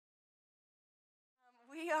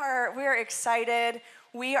are excited.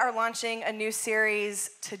 We are launching a new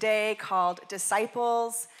series today called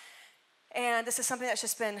Disciples. And this is something that's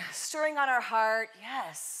just been stirring on our heart.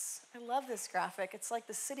 Yes, I love this graphic. It's like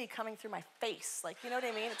the city coming through my face. Like, you know what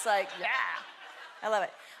I mean? It's like, yeah, I love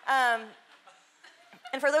it.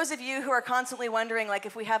 And for those of you who are constantly wondering, like,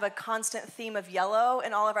 if we have a constant theme of yellow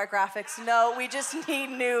in all of our graphics, no, we just need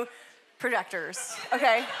new projectors,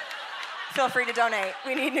 okay? Feel free to donate.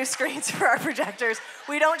 We need new screens for our projectors.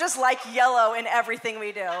 We don't just like yellow in everything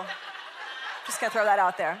we do. Just gonna throw that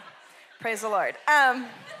out there. Praise the Lord.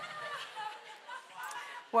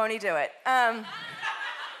 Won't he do it?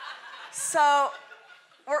 So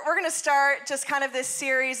we're gonna start just kind of this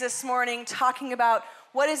series this morning talking about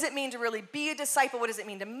what does it mean to really be a disciple? What does it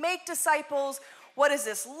mean to make disciples? What does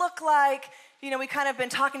this look like? You know, we kind of been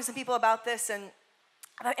talking to some people about this, and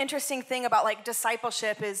the interesting thing about like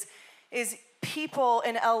discipleship is people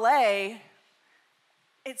in LA,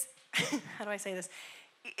 it's, how do I say this?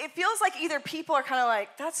 It feels like either people are kind of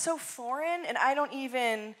like, that's so foreign and I don't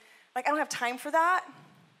have time for that.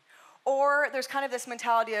 Or there's kind of this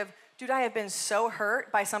mentality of, dude, I have been so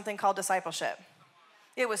hurt by something called discipleship.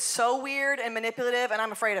 It was so weird and manipulative and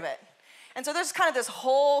I'm afraid of it. And so there's kind of this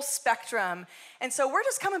whole spectrum. And so we're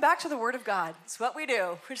just coming back to the Word of God. It's what we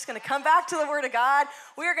do. We're just going to come back to the Word of God.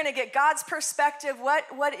 We are going to get God's perspective.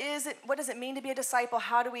 What is it? What does it mean to be a disciple?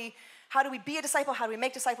 How do we be a disciple? How do we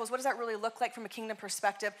make disciples? What does that really look like from a kingdom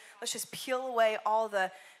perspective? Let's just peel away all the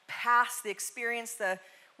past, the experience, the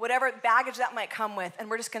whatever baggage that might come with, and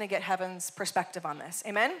we're just going to get heaven's perspective on this.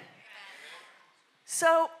 Amen?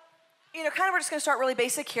 So, you know, kind of we're just going to start really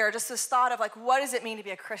basic here, just this thought of like, what does it mean to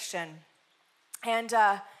be a Christian? And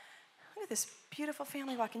look at this beautiful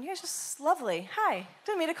family walking. You guys are just lovely. Hi.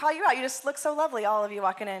 Didn't mean to call you out. You just look so lovely, all of you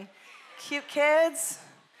walking in. Cute kids.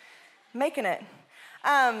 Making it.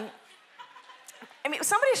 I mean, if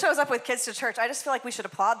somebody shows up with kids to church, I just feel like we should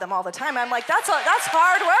applaud them all the time. I'm like, that's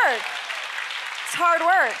hard work. It's hard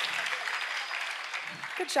work.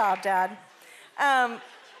 Good job, Dad.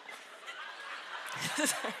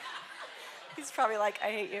 He's probably like, I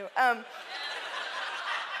hate you.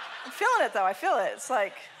 I'm feeling it, though. I feel it. It's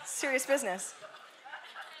like serious business.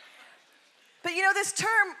 But you know, this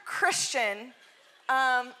term Christian,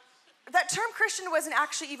 that term Christian wasn't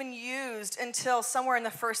actually even used until somewhere in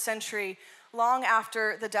the first century, long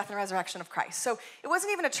after the death and resurrection of Christ. So it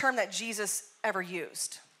wasn't even a term that Jesus ever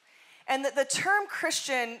used. And the term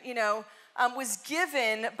Christian, you know, was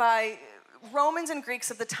given by Romans and Greeks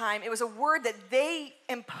of the time. It was a word that they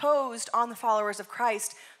imposed on the followers of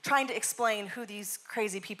Christ, trying to explain who these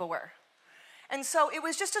crazy people were. And so it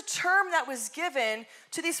was just a term that was given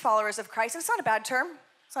to these followers of Christ. And it's not a bad term.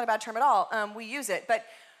 It's not a bad term at all. We use it. But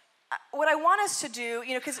what I want us to do,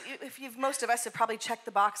 you know, because most of us have probably checked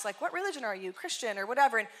the box, like, what religion are you? Christian or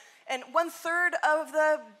whatever. And 1/3 of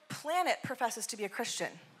the planet professes to be a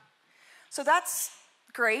Christian. So that's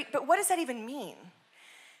great. But what does that even mean?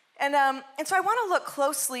 And so I want to look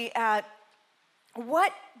closely at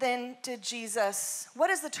what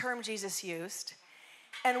is the term Jesus used,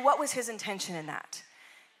 and what was his intention in that?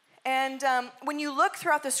 And when you look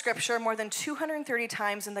throughout the scripture, more than 230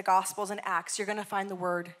 times in the Gospels and Acts, you're going to find the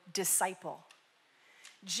word disciple.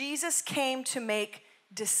 Jesus came to make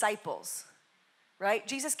disciples, right?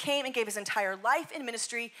 Jesus came and gave his entire life in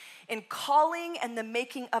ministry, in calling and the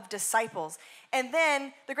making of disciples. And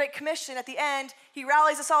then the Great Commission at the end, he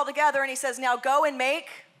rallies us all together and he says, now go and make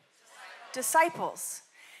disciples.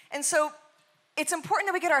 And so it's important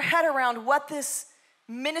that we get our head around what this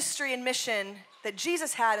ministry and mission that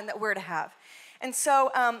Jesus had and that we're to have. And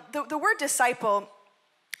so the word disciple,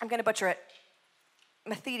 I'm going to butcher it,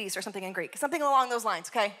 Mathetes or something in Greek, something along those lines,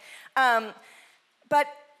 okay? But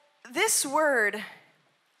this word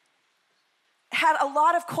had a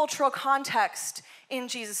lot of cultural context in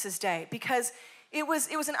Jesus' day, because it was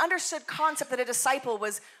an understood concept that a disciple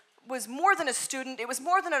was more than a student. It was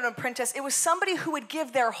more than an apprentice. It was somebody who would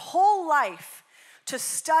give their whole life to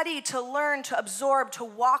study, to learn, to absorb, to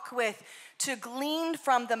walk with, to glean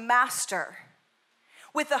from the master,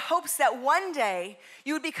 with the hopes that one day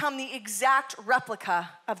you would become the exact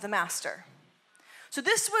replica of the master. So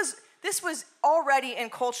this was already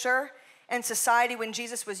in culture and society when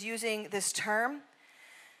Jesus was using this term.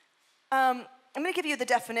 I'm going to give you the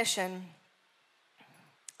definition.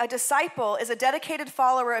 A disciple is a dedicated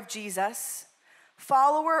follower of Jesus,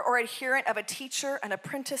 follower or adherent of a teacher, an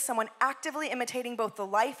apprentice, someone actively imitating both the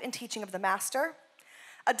life and teaching of the master.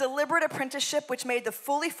 A deliberate apprenticeship which made the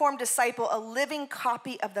fully formed disciple a living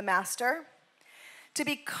copy of the master. To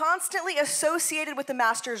be constantly associated with the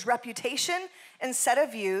master's reputation and set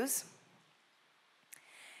of views.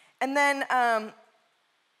 And then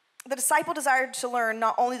The disciple desired to learn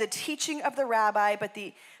not only the teaching of the rabbi,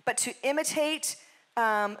 but to imitate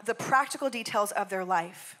the practical details of their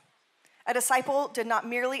life. A disciple did not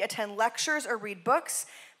merely attend lectures or read books.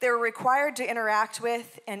 They were required to interact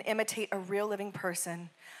with and imitate a real living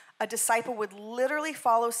person. A disciple would literally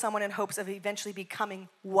follow someone in hopes of eventually becoming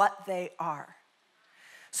what they are.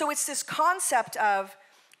 So it's this concept of,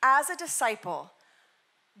 as a disciple,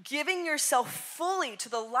 giving yourself fully to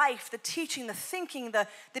the life, the teaching, the thinking, the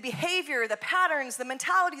behavior, the patterns, the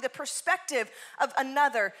mentality, the perspective of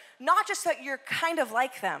another. Not just that you're kind of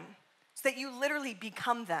like them, so that you literally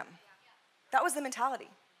become them. That was the mentality.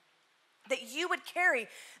 That you would carry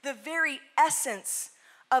the very essence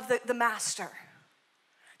of the master.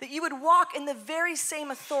 That you would walk in the very same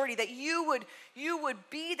authority, that you would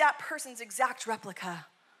be that person's exact replica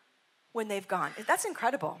when they've gone. That's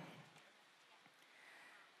incredible.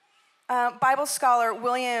 Bible scholar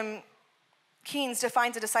William Keynes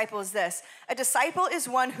defines a disciple as this: a disciple is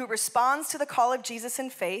one who responds to the call of Jesus in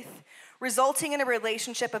faith, resulting in a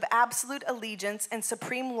relationship of absolute allegiance and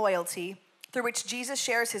supreme loyalty through which Jesus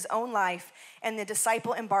shares his own life, and the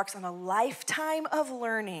disciple embarks on a lifetime of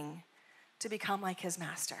learning to become like his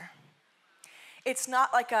master. It's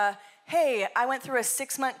not like hey, I went through a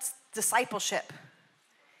 6-month discipleship.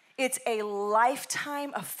 It's a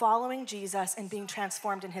lifetime of following Jesus and being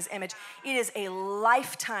transformed in his image. It is a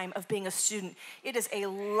lifetime of being a student. It is a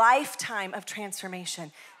lifetime of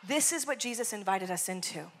transformation. This is what Jesus invited us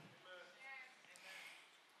into.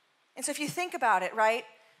 And so if you think about it, right?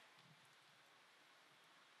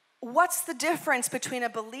 What's the difference between a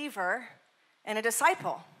believer and a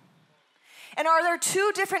disciple? And are there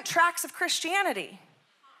two different tracks of Christianity?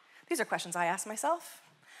 These are questions I ask myself.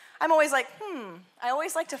 I'm always like, I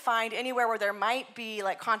always like to find anywhere where there might be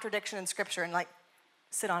like contradiction in scripture and like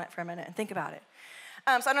sit on it for a minute and think about it.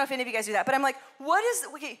 So I don't know if any of you guys do that, but I'm like, what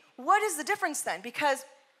is the difference then? Because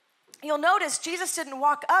you'll notice Jesus didn't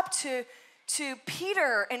walk up to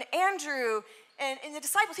Peter and Andrew and the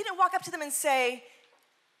disciples. He didn't walk up to them and say,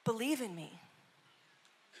 believe in me.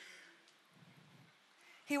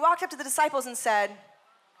 He walked up to the disciples and said,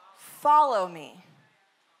 follow me.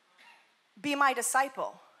 Be my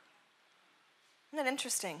disciple. Isn't that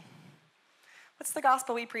interesting? What's the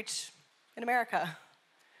gospel we preach in America?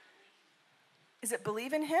 Is it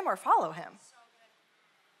believe in him or follow him?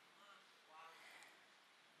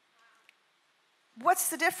 What's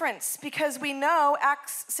the difference? Because we know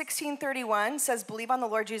Acts 16:31 says, believe on the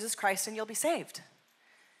Lord Jesus Christ and you'll be saved.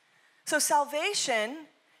 So salvation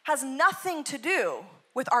has nothing to do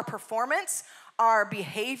with our performance, our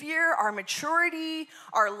behavior, our maturity,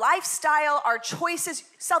 our lifestyle, our choices.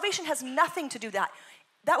 Salvation has nothing to do with that.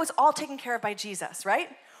 That was all taken care of by Jesus, right?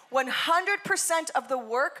 100% of the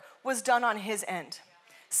work was done on his end.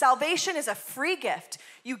 Salvation is a free gift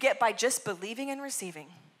you get by just believing and receiving.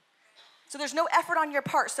 So there's no effort on your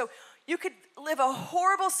part. So you could live a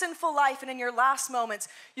horrible, sinful life, and in your last moments,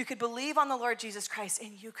 you could believe on the Lord Jesus Christ,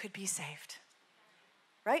 and you could be saved,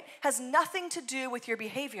 right? Has nothing to do with your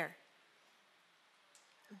behavior.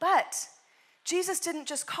 But Jesus didn't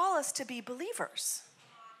just call us to be believers.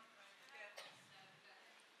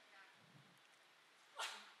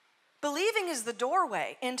 Believing is the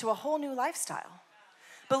doorway into a whole new lifestyle.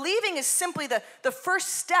 Believing is simply the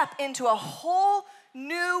first step into a whole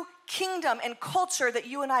new kingdom and culture that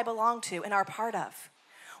you and I belong to and are part of.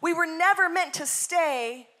 We were never meant to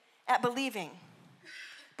stay at believing.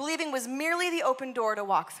 Believing was merely the open door to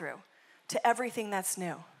walk through to everything that's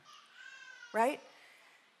new, right?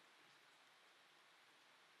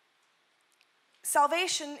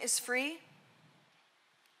 Salvation is free.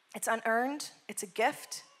 It's unearned. It's a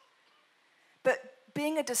gift. But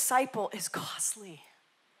being a disciple is costly.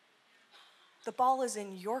 The ball is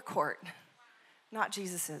in your court, not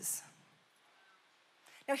Jesus's.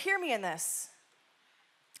 Now hear me in this.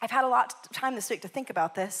 I've had a lot of time this week to think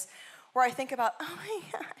about this, where I think about, oh my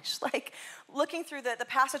gosh, like looking through the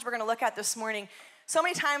passage we're going to look at this morning. So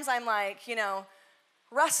many times I'm like,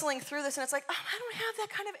 wrestling through this, and it's like, oh, I don't have that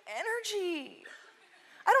kind of energy.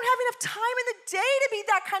 I don't have enough time in the day to be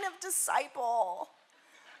that kind of disciple.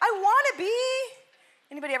 I want to be.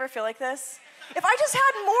 Anybody ever feel like this? If I just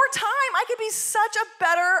had more time, I could be such a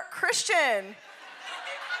better Christian.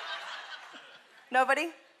 Nobody?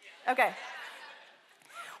 Okay.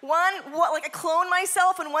 Like I clone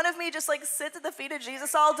myself, and one of me just like sits at the feet of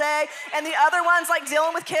Jesus all day, and the other one's like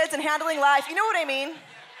dealing with kids and handling life. You know what I mean? Yes.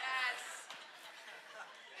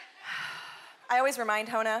 I always remind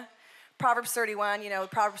Hona, Proverbs 31,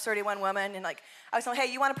 Proverbs 31 woman, and like I was telling her,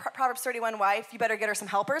 hey, you want a Proverbs 31 wife? You better get her some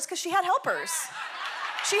helpers, because she had helpers.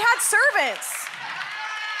 She had servants.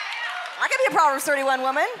 I could be a Proverbs 31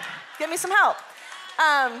 woman. Give me some help.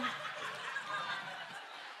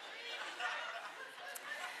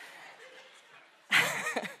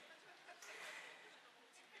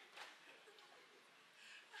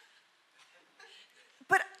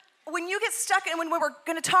 But when you get stuck, and when we're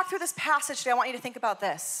going to talk through this passage today, I want you to think about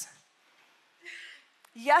this.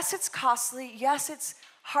 Yes, it's costly. Yes, it's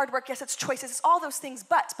hard work. Yes, it's choices. It's all those things.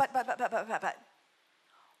 But.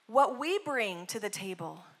 What we bring to the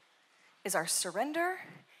table is our surrender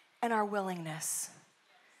and our willingness.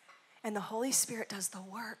 And the Holy Spirit does the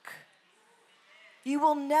work. You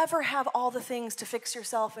will never have all the things to fix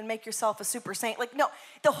yourself and make yourself a super saint. Like, no,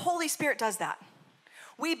 the Holy Spirit does that.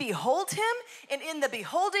 We behold him, and in the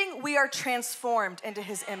beholding, we are transformed into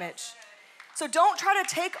his image. So don't try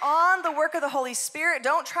to take on the work of the Holy Spirit.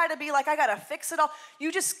 Don't try to be like, I got to fix it all.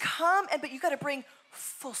 You just come, but you got to bring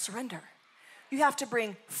full surrender. You have to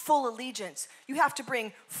bring full allegiance. You have to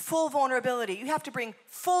bring full vulnerability. You have to bring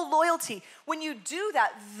full loyalty. When you do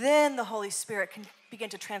that, then the Holy Spirit can begin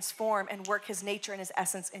to transform and work his nature and his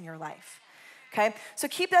essence in your life. Okay? So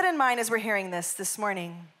keep that in mind as we're hearing this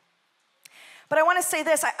morning. But I want to say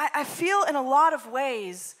this. I feel in a lot of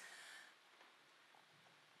ways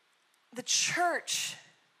the church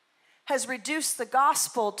has reduced the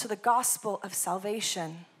gospel to the gospel of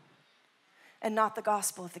salvation and not the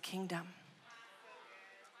gospel of the kingdom.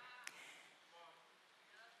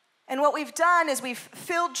 And what we've done is we've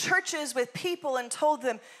filled churches with people and told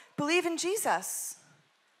them, believe in Jesus.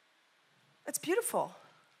 That's beautiful.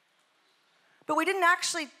 But we didn't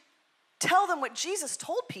actually tell them what Jesus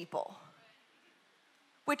told people,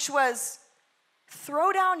 which was,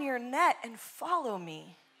 throw down your net and follow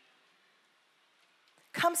me.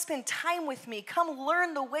 Come spend time with me. Come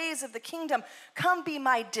learn the ways of the kingdom. Come be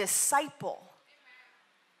my disciple.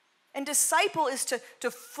 And disciple is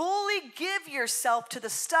to fully give yourself to the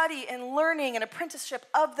study and learning and apprenticeship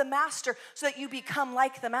of the master so that you become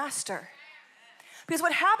like the master. Because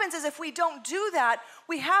what happens is if we don't do that,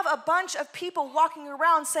 we have a bunch of people walking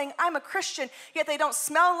around saying, I'm a Christian, yet they don't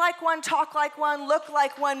smell like one, talk like one, look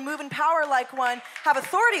like one, move in power like one, have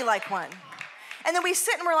authority like one. And then we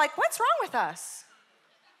sit and we're like, what's wrong with us?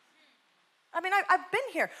 I mean, I've been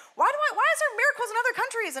here. Why is there miracles in other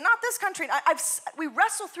countries and not this country? We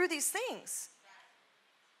wrestle through these things.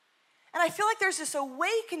 And I feel like there's this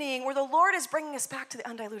awakening where the Lord is bringing us back to the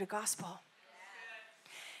undiluted gospel.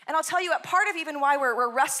 And I'll tell you what, part of even why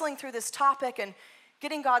we're wrestling through this topic and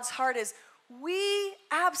getting God's heart is we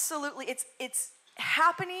absolutely, it's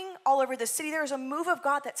happening all over the city. There's a move of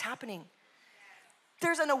God that's happening.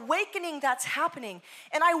 There's an awakening that's happening.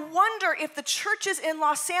 And I wonder if the churches in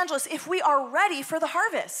Los Angeles, if we are ready for the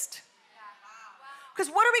harvest.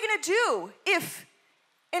 Because what are we going to do if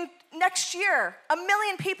in next year 1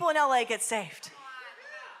 million people in LA get saved?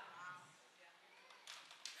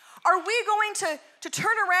 Are we going to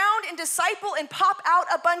turn around and disciple and pop out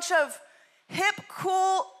a bunch of hip,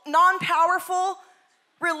 cool, non-powerful,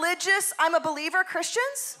 religious, I'm a believer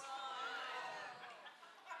Christians?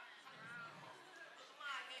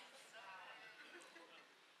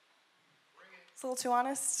 It's a little too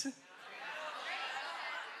honest.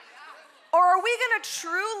 Or are we going to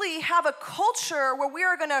truly have a culture where we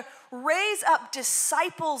are going to raise up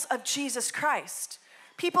disciples of Jesus Christ?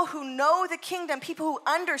 People who know the kingdom, people who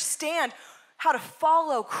understand how to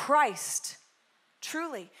follow Christ,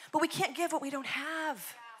 truly. But we can't give what we don't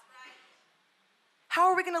have. How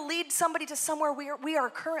are we going to lead somebody to somewhere we are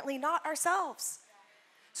currently not ourselves?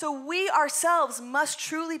 So we ourselves must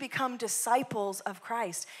truly become disciples of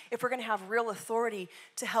Christ if we're going to have real authority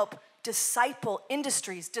to help disciple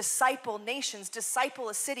industries, disciple nations, disciple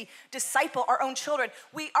a city, disciple our own children.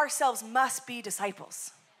 We ourselves must be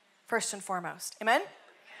disciples, first and foremost. Amen?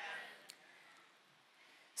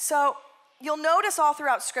 So you'll notice all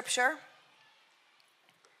throughout Scripture,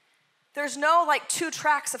 there's no like 2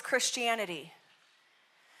 tracks of Christianity.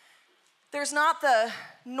 There's not the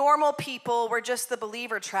normal people, we're just the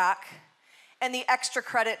believer track, and the extra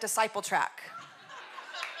credit disciple track.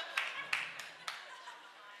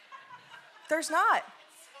 There's not.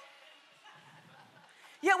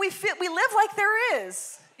 Yet we live like there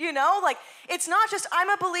is, you know? Like, it's not just, I'm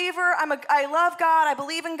a believer, I love God, I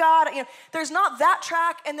believe in God. You know, there's not that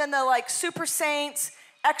track, and then the like super saints,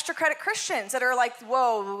 extra credit Christians that are like,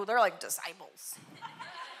 whoa, they're like disciples.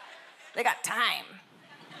 They got time.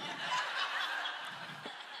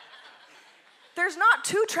 There's not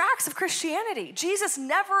 2 tracks of Christianity. Jesus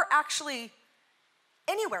never actually,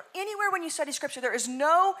 anywhere when you study Scripture, there is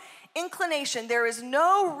no inclination, there is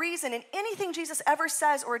no reason in anything Jesus ever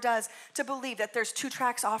says or does to believe that there's 2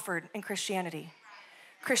 tracks offered in Christianity.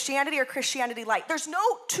 Christianity or Christianity light. There's no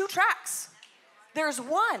two tracks. There's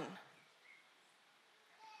one.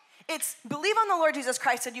 It's believe on the Lord Jesus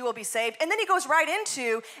Christ and you will be saved. And then he goes right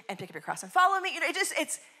into, and pick up your cross and follow me.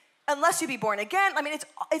 It's unless you be born again. I mean,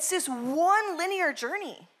 it's this one linear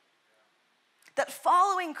journey that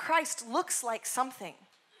following Christ looks like something.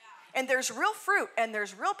 And there's real fruit and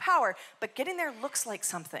there's real power, but getting there looks like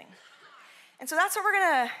something. And so that's what we're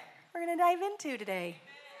gonna dive into today.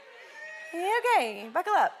 Okay,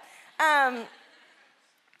 buckle up.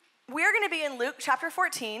 We're gonna be in Luke chapter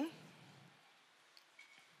 14.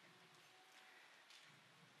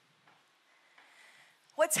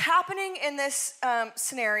 What's happening in this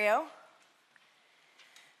scenario,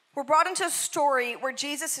 we're brought into a story where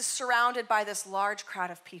Jesus is surrounded by this large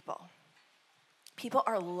crowd of people. People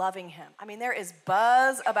are loving him. I mean, there is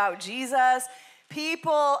buzz about Jesus.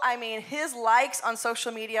 People, I mean, his likes on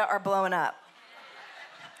social media are blowing up.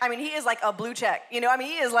 I mean, he is like a blue check. He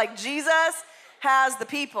is like Jesus has the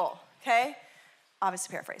people, okay?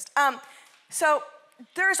 Obviously paraphrased. So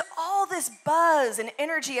there's all this buzz and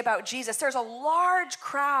energy about Jesus. There's a large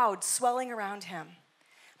crowd swelling around him.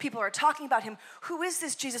 People are talking about him. Who is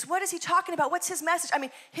this Jesus? What is he talking about? What's his message? I mean,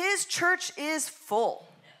 his church is full.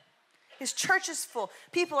 His church is full.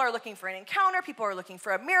 People are looking for an encounter. People are looking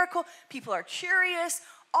for a miracle. People are curious.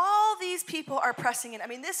 All these people are pressing in. I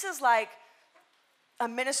mean, this is like a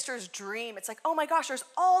minister's dream. It's like, oh my gosh, there's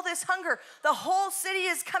all this hunger. The whole city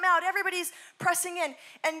has come out. Everybody's pressing in.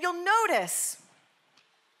 And you'll notice,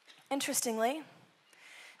 interestingly,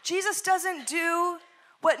 Jesus doesn't do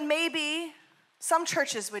what maybe some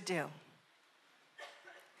churches would do,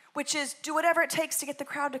 which is do whatever it takes to get the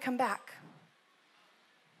crowd to come back.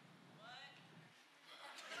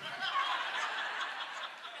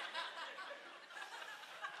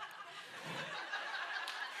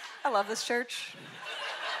 I love this church.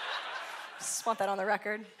 Just want that on the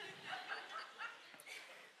record.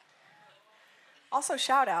 Also,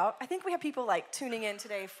 shout out. I think we have people like tuning in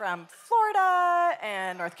today from Florida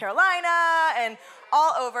and North Carolina and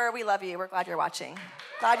all over. We love you. We're glad you're watching.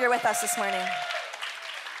 Glad you're with us this morning.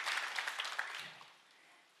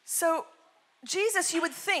 So, Jesus, you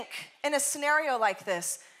would think in a scenario like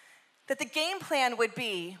this that the game plan would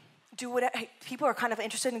be people are kind of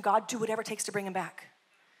interested in God, do whatever it takes to bring him back.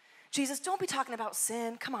 Jesus, don't be talking about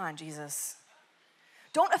sin. Come on, Jesus.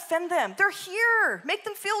 Don't offend them. They're here. Make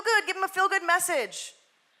them feel good. Give them a feel-good message.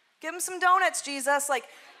 Give them some donuts, Jesus.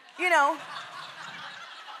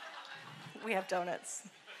 We have donuts.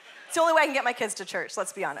 It's the only way I can get my kids to church,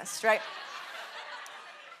 let's be honest, right?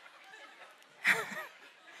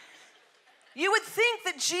 You would think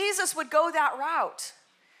that Jesus would go that route.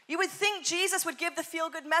 You would think Jesus would give the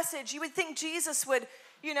feel-good message. You would think Jesus would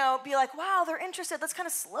be like, wow, they're interested. Let's kind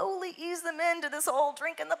of slowly ease them into this whole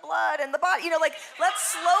drinking the blood and the body.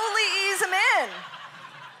 Let's slowly ease them in.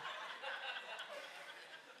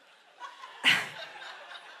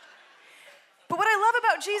 But what I love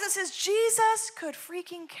about Jesus is Jesus could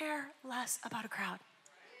freaking care less about a crowd.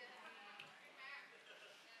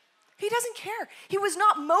 He doesn't care. He was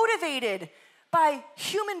not motivated by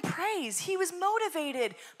human praise. He was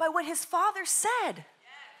motivated by what his Father said.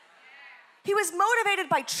 He was motivated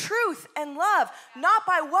by truth and love, not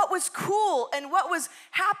by what was cool and what was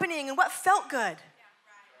happening and what felt good.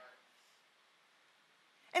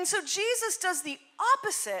 And so Jesus does the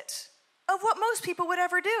opposite of what most people would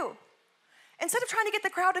ever do. Instead of trying to get the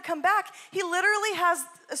crowd to come back, he literally has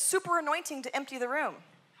a super anointing to empty the room.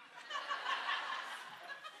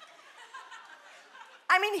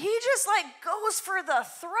 I mean, he just goes for the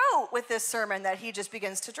throat with this sermon that he just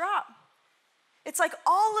begins to drop. It's like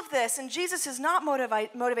all of this, and Jesus is not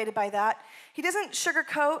motivated by that. He doesn't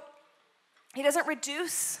sugarcoat. He doesn't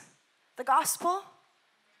reduce the gospel,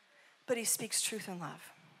 but he speaks truth and love.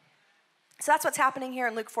 So that's what's happening here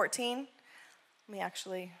in Luke 14. Let me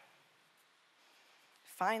actually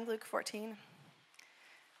find Luke 14.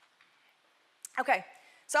 Okay,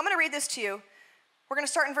 so I'm going to read this to you. We're going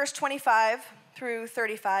to start in verse 25 through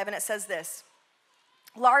 35, and it says this.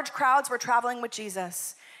 Large crowds were traveling with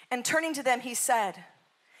Jesus, and turning to them, he said,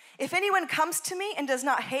 if anyone comes to me and does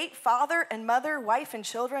not hate father and mother, wife and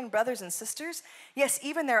children, brothers and sisters, yes,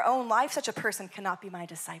 even their own life, such a person cannot be my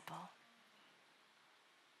disciple.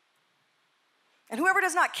 And whoever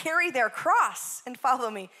does not carry their cross and follow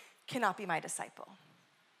me cannot be my disciple.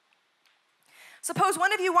 Suppose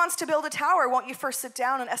one of you wants to build a tower. Won't you first sit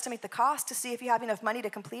down and estimate the cost to see if you have enough money to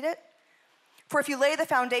complete it? For if you lay the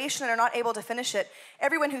foundation and are not able to finish it,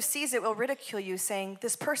 everyone who sees it will ridicule you, saying,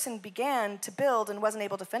 this person began to build and wasn't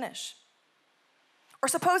able to finish. Or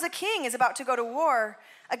suppose a king is about to go to war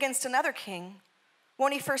against another king.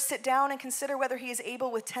 Won't he first sit down and consider whether he is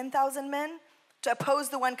able with 10,000 men to oppose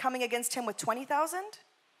the one coming against him with 20,000?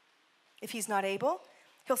 If he's not able,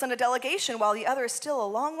 he'll send a delegation while the other is still a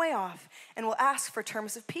long way off and will ask for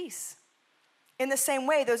terms of peace. In the same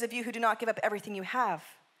way, those of you who do not give up everything you have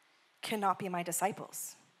cannot be my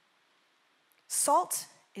disciples. Salt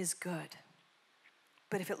is good,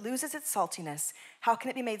 but if it loses its saltiness, how can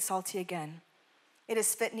it be made salty again? It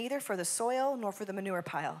is fit neither for the soil nor for the manure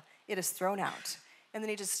pile. It is thrown out. And then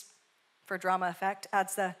he just, for drama effect,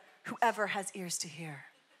 adds the, whoever has ears to hear,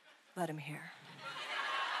 let him hear.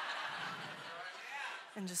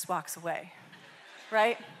 And just walks away,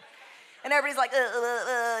 right? And everybody's like,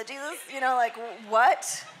 Jesus, like,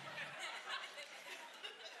 what?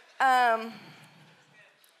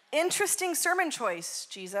 Interesting sermon choice,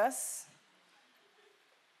 Jesus.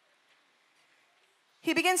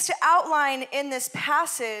 He begins to outline in this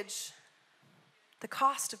passage the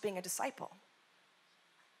cost of being a disciple.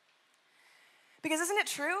 Because isn't it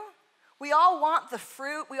true? We all want the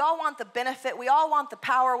fruit, we all want the benefit, we all want the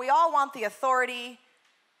power, we all want the authority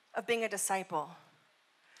of being a disciple.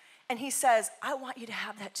 And he says, I want you to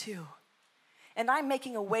have that too. And I'm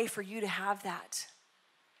making a way for you to have that.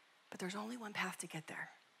 But there's only one path to get there.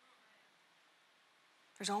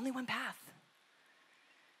 There's only one path.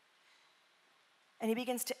 And he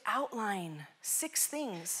begins to outline 6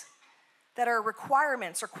 things that are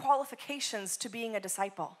requirements or qualifications to being a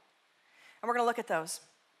disciple. And we're going to look at those.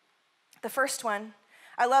 The first one,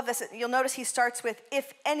 I love this. You'll notice he starts with,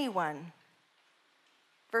 if anyone.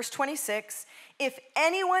 Verse 26, if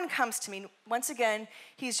anyone comes to me, once again,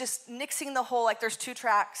 he's just nixing the whole, like there's 2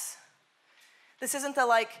 tracks. This isn't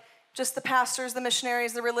the just the pastors, the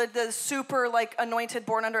missionaries, the super anointed,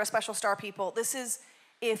 born under a special star people. This is,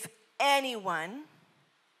 if anyone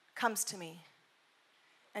comes to me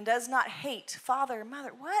and does not hate father,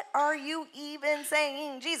 mother, what are you even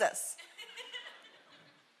saying, Jesus?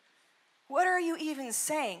 What are you even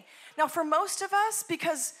saying? Now, for most of us,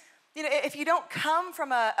 because if you don't come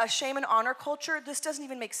from a shame and honor culture, this doesn't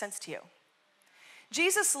even make sense to you.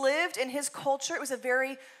 Jesus lived in his culture. It was a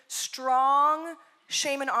very strong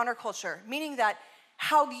shame and honor culture, meaning that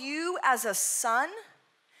how you as a son,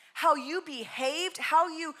 how you behaved,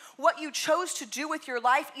 what you chose to do with your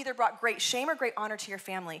life either brought great shame or great honor to your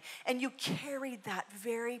family. And you carried that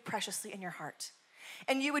very preciously in your heart.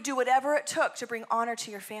 And you would do whatever it took to bring honor to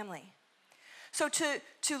your family. So to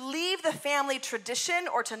leave the family tradition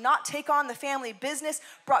or to not take on the family business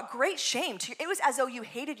brought great shame to you. It was as though you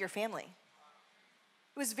hated your family.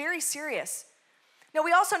 It was very serious. Now,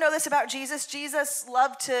 we also know this about Jesus. Jesus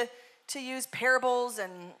loved to use parables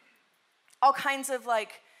and all kinds of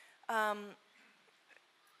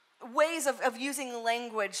ways of using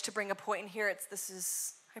language to bring a point. And here this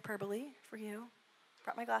is hyperbole for you.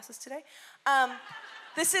 Brought my glasses today.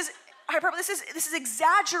 This is hyperbole. This is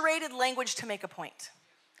exaggerated language to make a point.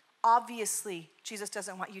 Obviously, Jesus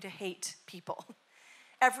doesn't want you to hate people.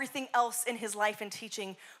 Everything else in his life and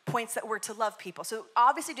teaching points that we're to love people. So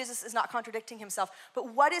obviously Jesus is not contradicting himself,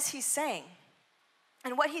 but what is he saying?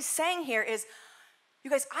 And what he's saying here is,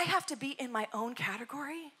 you guys, I have to be in my own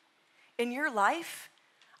category in your life.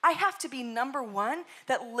 I have to be number one,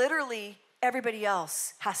 that literally everybody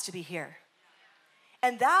else has to be here.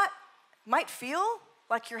 And that might feel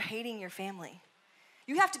like you're hating your family.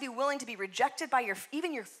 You have to be willing to be rejected by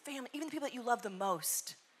even your family, even the people that you love the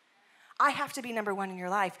most. I have to be number one in your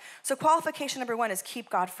life. So qualification number 1 is keep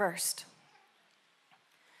God first.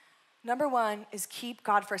 Number 1 is keep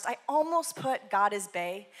God first. I almost put God is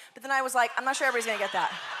bae, but then I was like, I'm not sure everybody's gonna get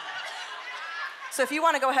that. So if you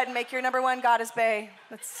wanna go ahead and make your number 1 God is bae,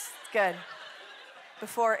 that's good.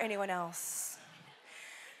 Before anyone else.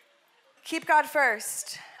 Keep God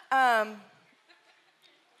first. And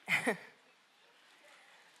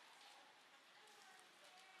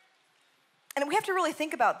we have to really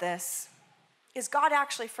think about this. Is God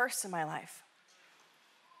actually first in my life?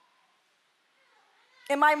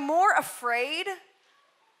 Am I more afraid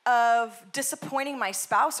of disappointing my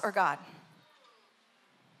spouse or God?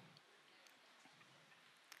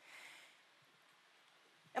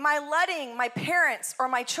 Am I letting my parents or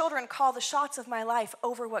my children call the shots of my life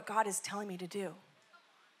over what God is telling me to do?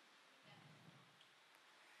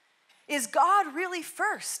 Is God really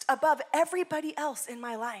first above everybody else in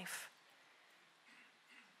my life?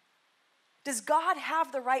 Does God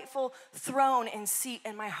have the rightful throne and seat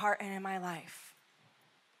in my heart and in my life?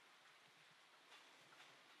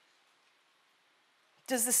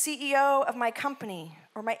 Does the CEO of my company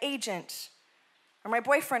or my agent or my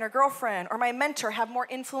boyfriend or girlfriend or my mentor have more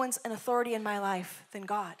influence and authority in my life than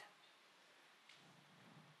God?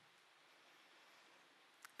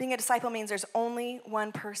 Being a disciple means there's only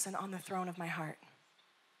one person on the throne of my heart.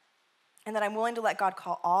 And that I'm willing to let God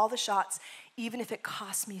call all the shots, even if it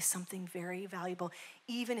costs me something very valuable,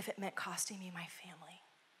 even if it meant costing me my family.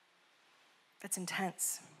 That's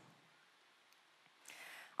intense.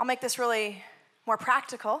 I'll make this really more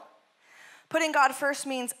practical. Putting God first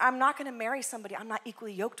means I'm not going to marry somebody I'm not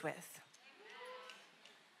equally yoked with.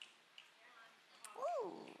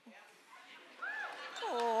 Ooh.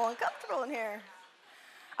 Oh, uncomfortable in here.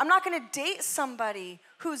 I'm not going to date somebody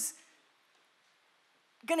who's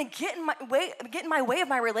going to get in my way of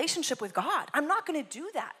my relationship with God. I'm not going to do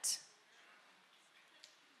that.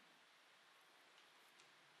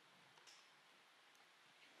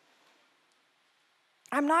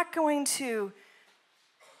 I'm not going to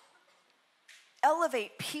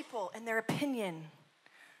elevate people and their opinion.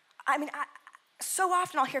 So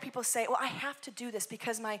often I'll hear people say, well, I have to do this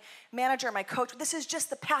because my manager, my coach, this is just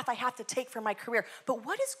the path I have to take for my career. But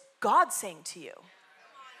what is God saying to you?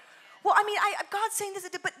 Well, God's saying this,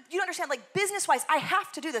 but you don't understand, like business-wise, I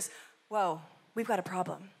have to do this. Whoa, we've got a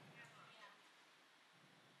problem.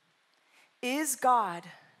 Is God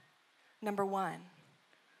number one?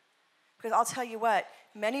 Because I'll tell you what,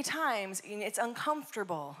 many times it's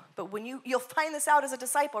uncomfortable, but when you'll find this out as a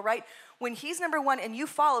disciple, right? When he's number one and you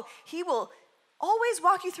follow, he will always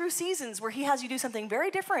walk you through seasons where he has you do something very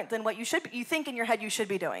different than what you think in your head you should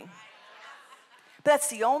be doing. But that's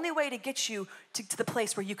the only way to get you to the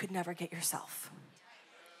place where you could never get yourself.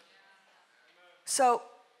 So,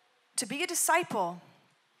 to be a disciple,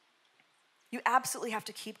 you absolutely have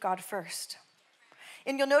to keep God first.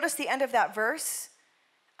 And you'll notice the end of that verse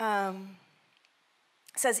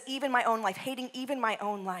says, even my own life, hating even my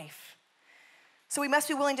own life. So we must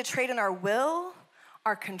be willing to trade in our will,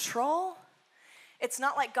 our control. It's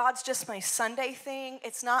not like God's just my Sunday thing.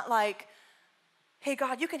 It's not like, hey,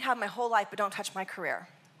 God, you can have my whole life, but don't touch my career.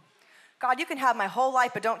 God, you can have my whole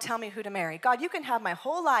life, but don't tell me who to marry. God, you can have my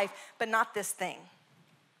whole life, but not this thing.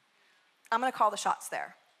 I'm going to call the shots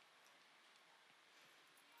there.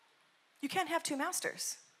 You can't have two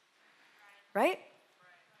masters, right?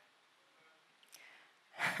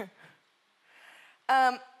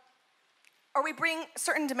 Or we bring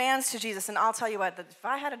certain demands to Jesus, and I'll tell you what, if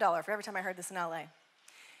I had $1 for every time I heard this in LA,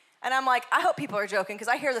 and I'm like, I hope people are joking, because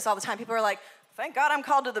I hear this all the time. People are like, thank God I'm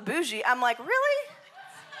called to the bougie. I'm like, really?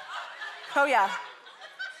 Oh, yeah.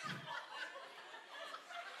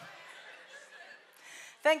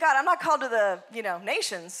 Thank God I'm not called to the,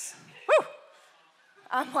 nations. Woo!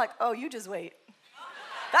 I'm like, oh, you just wait.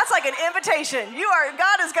 That's like an invitation.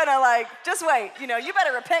 God is gonna just wait. You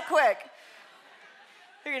better repent quick.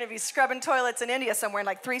 You're gonna be scrubbing toilets in India somewhere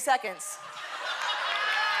in 3 seconds.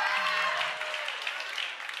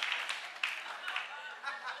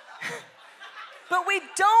 But we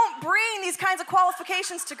don't bring these kinds of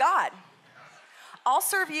qualifications to God. I'll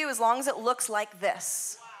serve you as long as it looks like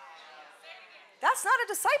this. That's not a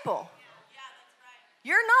disciple.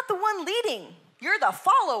 You're not the one leading. You're the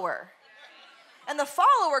follower. And the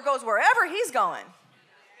follower goes wherever he's going.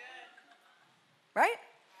 Right?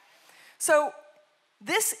 So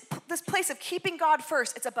this place of keeping God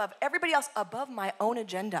first, it's above everybody else, above my own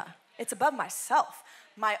agenda. It's above myself,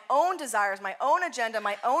 my own desires, my own agenda,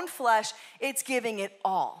 my own flesh. It's giving it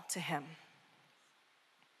all to him.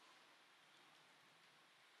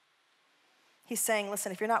 He's saying,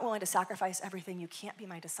 listen, if you're not willing to sacrifice everything, you can't be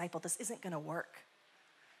my disciple. This isn't going to work.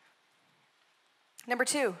 Number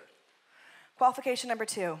 2, qualification number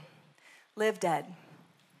 2, live dead.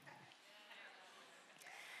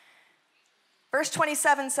 Verse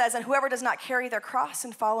 27 says, and whoever does not carry their cross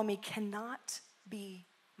and follow me cannot be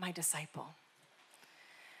my disciple.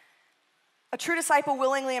 A true disciple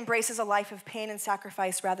willingly embraces a life of pain and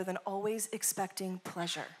sacrifice rather than always expecting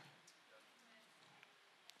pleasure.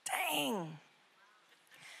 Dang.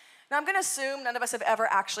 Now, I'm going to assume none of us have ever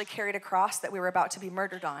actually carried a cross that we were about to be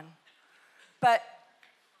murdered on. But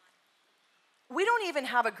we don't even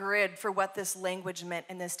have a grid for what this language meant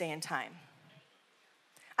in this day and time.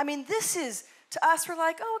 This is, to us, we're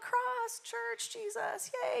like, oh, a cross, church,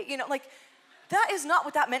 Jesus, yay. That is not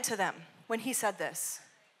what that meant to them when he said this.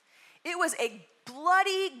 It was a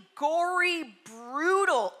bloody, gory,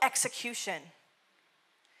 brutal execution.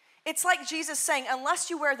 It's like Jesus saying, unless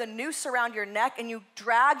you wear the noose around your neck and you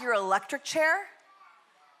drag your electric chair,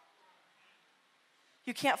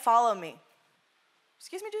 you can't follow me.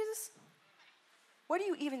 Excuse me, Jesus? What are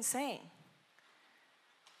you even saying?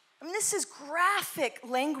 This is graphic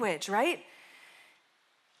language, right?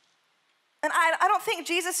 And I don't think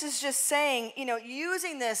Jesus is just saying,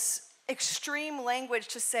 using this extreme language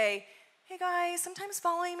to say, hey guys, sometimes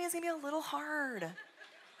following me is gonna be a little hard.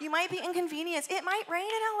 You might be inconvenienced. It might rain in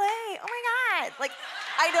LA. Oh my God. Like,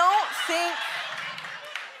 I don't think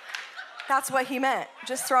that's what he meant.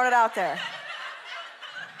 Just throwing it out there.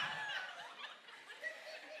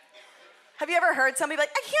 Have you ever heard somebody be like,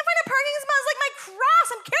 I can't find a parking spot. It's like my cross.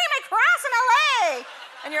 I'm carrying my cross in LA.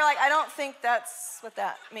 And you're like, I don't think that's what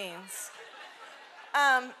that means.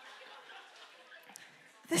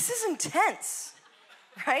 This is intense,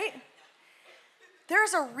 right?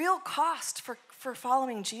 There's a real cost for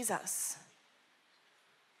following Jesus.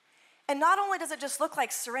 And not only does it just look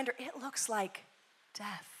like surrender, it looks like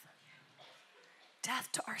death. Death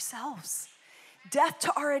to ourselves. Death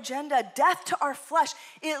to our agenda, death to our flesh.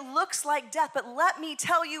 It looks like death, but let me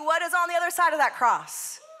tell you what is on the other side of that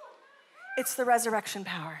cross. It's the resurrection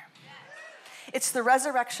power. It's the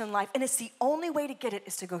resurrection life, and it's the only way to get it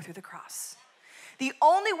is to go through the cross. The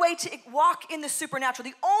only way to walk in the supernatural,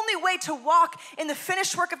 the only way to walk in the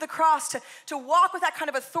finished work of the cross, to walk with that kind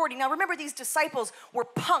of authority. Now remember, these disciples were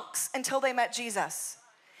punks until they met Jesus.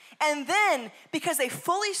 And then, because they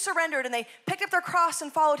fully surrendered and they picked up their cross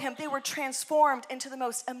and followed him, they were transformed into the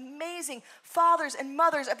most amazing fathers and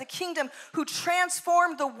mothers of the kingdom who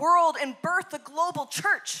transformed the world and birthed the global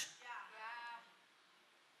church.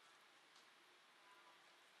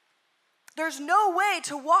 There's no way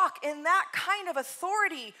to walk in that kind of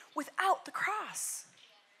authority without the cross.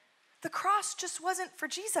 The cross just wasn't for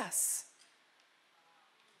Jesus.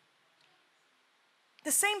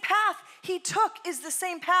 The same path he took is the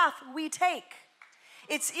same path we take.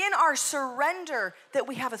 It's in our surrender that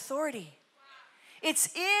we have authority.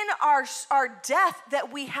 It's in our death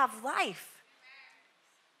that we have life.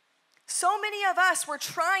 So many of us were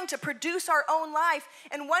trying to produce our own life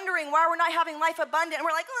and wondering why we're not having life abundant. And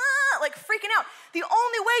we're like freaking out. The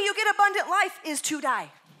only way you get abundant life is to die.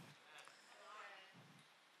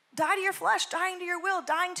 Die to your flesh, dying to your will,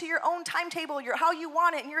 dying to your own timetable, how you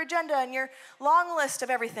want it, and your agenda, and your long list of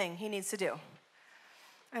everything he needs to do.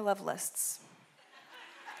 I love lists.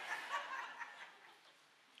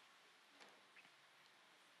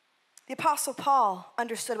 The Apostle Paul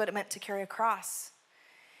understood what it meant to carry a cross.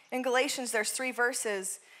 In Galatians, there's 3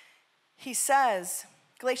 verses. He says,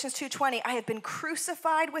 Galatians 2:20, I have been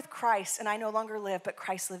crucified with Christ, and I no longer live, but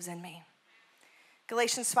Christ lives in me.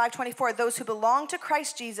 Galatians 5:24, those who belong to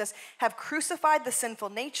Christ Jesus have crucified the sinful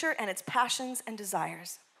nature and its passions and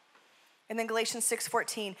desires. And then Galatians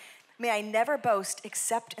 6:14, may I never boast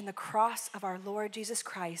except in the cross of our Lord Jesus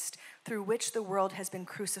Christ, through which the world has been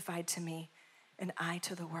crucified to me, and I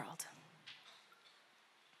to the world.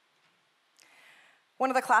 One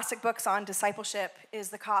of the classic books on discipleship is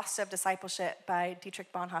The Cost of Discipleship by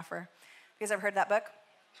Dietrich Bonhoeffer. You guys ever heard that book?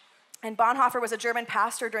 And Bonhoeffer was a German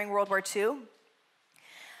pastor during World War II.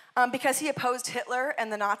 Because he opposed Hitler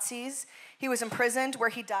and the Nazis, he was imprisoned where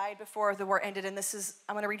he died before the war ended. And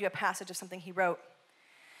I'm going to read you a passage of something he wrote.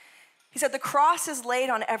 He said, the cross is laid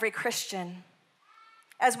on every Christian.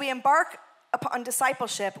 As we embark upon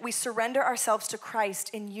discipleship, we surrender ourselves to Christ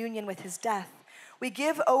in union with his death. We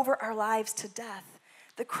give over our lives to death.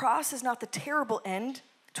 The cross is not the terrible end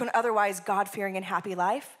to an otherwise God-fearing and happy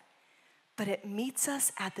life, but it meets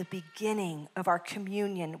us at the beginning of our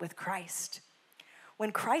communion with Christ.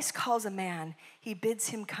 When Christ calls a man, he bids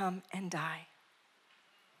him come and die.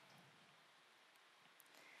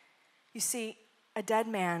 You see, a dead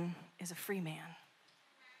man is a free man.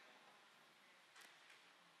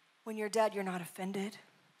 When you're dead, you're not offended.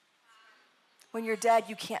 When you're dead,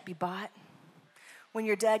 you can't be bought. When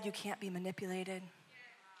you're dead, you can't be manipulated.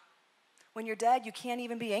 When you're dead, you can't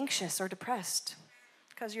even be anxious or depressed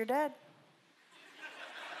because you're dead.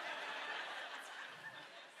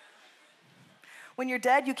 When you're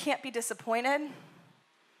dead, you can't be disappointed.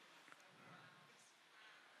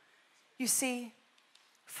 You see,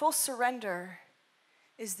 full surrender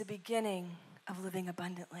is the beginning of living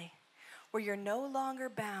abundantly, where you're no longer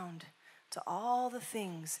bound to all the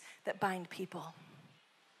things that bind people.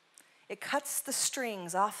 It cuts the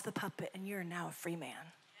strings off the puppet, and you're now a free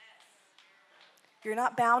man. You're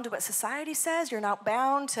not bound to what society says. You're not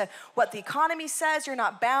bound to what the economy says. You're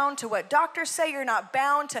not bound to what doctors say. You're not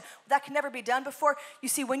bound to, that can never be done before. You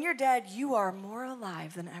see, when you're dead, you are more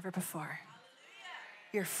alive than ever before.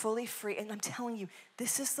 You're fully free. And I'm telling you,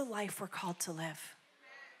 this is the life we're called to live.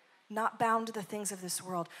 Not bound to the things of this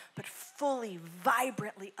world, but fully,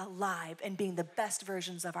 vibrantly alive and being the best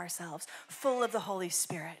versions of ourselves, full of the Holy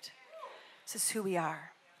Spirit. This is who we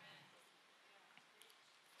are.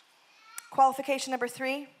 Qualification number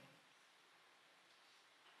 3.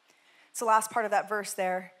 It's the last part of that verse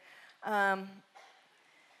there. I'll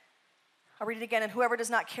read it again. And whoever does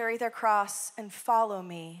not carry their cross and follow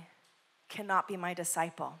me cannot be my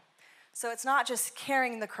disciple. So it's not just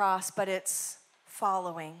carrying the cross, but it's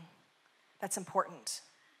following. That's important.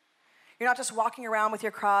 You're not just walking around with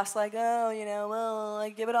your cross like, oh, well, I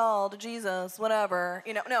give it all to Jesus, whatever.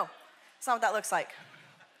 No, it's not what that looks like.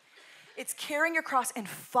 It's carrying your cross and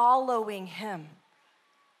following him.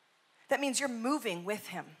 That means you're moving with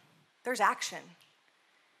him. There's action.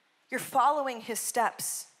 You're following his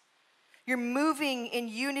steps. You're moving in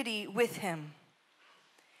unity with him.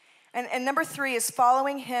 And number 3 is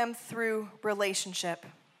following him through relationship.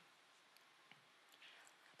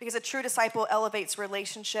 Because a true disciple elevates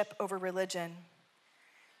relationship over religion.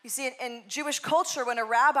 You see, in Jewish culture, when a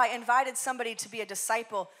rabbi invited somebody to be a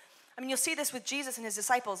disciple, you'll see this with Jesus and his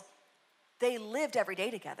disciples, they lived every day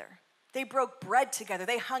together. They broke bread together.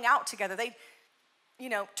 They hung out together. They,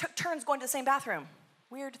 took turns going to the same bathroom.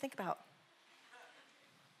 Weird to think about.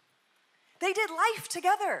 They did life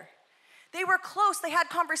together. They were close. They had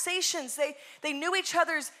conversations. They knew each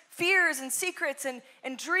other's fears and secrets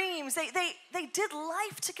and dreams. They did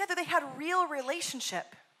life together. They had real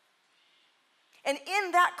relationship. And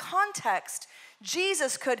in that context,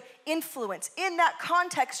 Jesus could influence. In that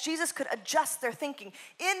context, Jesus could adjust their thinking.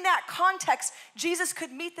 In that context, Jesus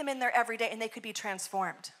could meet them in their everyday and they could be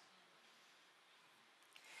transformed.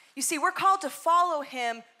 You see, we're called to follow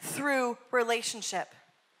him through relationship.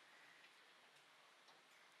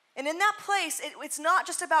 And in that place, it's not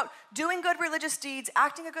just about doing good religious deeds,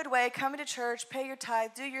 acting a good way, coming to church, pay your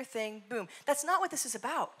tithe, do your thing, boom. That's not what this is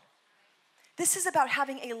about. This is about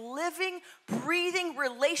having a living, breathing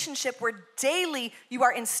relationship where daily you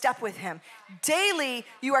are in step with him. Daily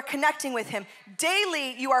you are connecting with him.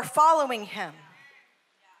 Daily you are following him.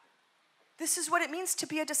 This is what it means to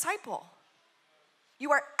be a disciple.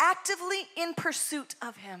 You are actively in pursuit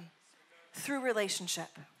of him through relationship.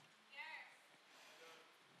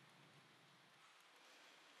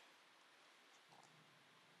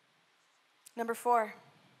 Number 4.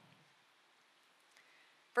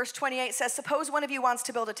 Verse 28 says, suppose one of you wants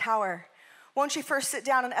to build a tower. Won't you first sit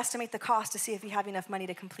down and estimate the cost to see if you have enough money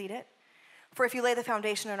to complete it? For if you lay the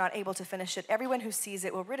foundation and are not able to finish it, everyone who sees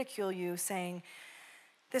it will ridicule you, saying,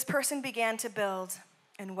 this person began to build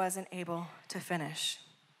and wasn't able to finish.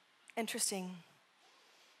 Interesting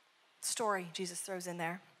story Jesus throws in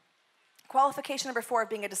there. Qualification number 4 of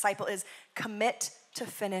being a disciple is commit to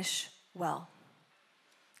finish well.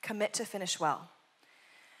 Commit to finish well.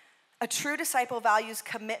 A true disciple values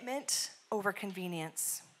commitment over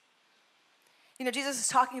convenience. Jesus is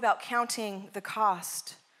talking about counting the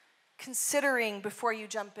cost, considering before you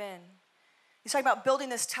jump in. He's talking about building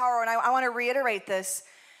this tower, and I want to reiterate this.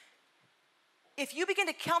 If you begin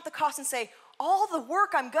to count the cost and say, all the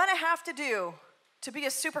work I'm going to have to do to be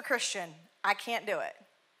a super Christian, I can't do it.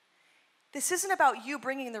 This isn't about you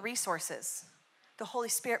bringing the resources. The Holy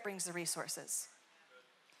Spirit brings the resources.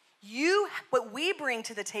 What we bring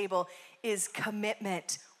to the table is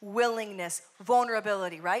commitment, willingness,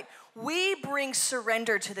 vulnerability, right? We bring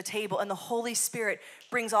surrender to the table, and the Holy Spirit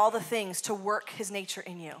brings all the things to work his nature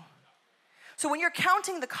in you. So when you're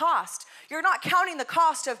counting the cost, you're not counting the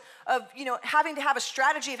cost of having to have a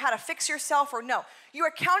strategy of how to fix yourself, or no. You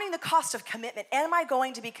are counting the cost of commitment. Am I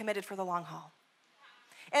going to be committed for the long haul?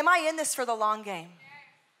 Am I in this for the long game?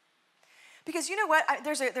 Because you know what?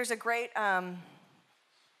 There's a great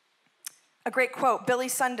quote. Billy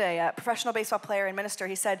Sunday, a professional baseball player and minister,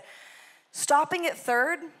 he said, stopping at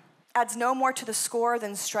third adds no more to the score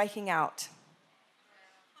than striking out.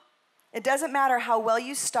 It doesn't matter how well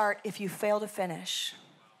you start if you fail to finish.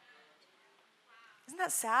 Isn't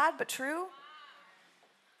that sad but true?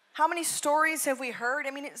 How many stories have we heard?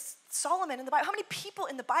 It's Solomon in the Bible. How many people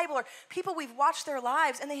in the Bible are people we've watched their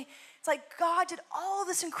lives, and it's like God did all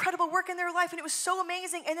this incredible work in their life, and it was so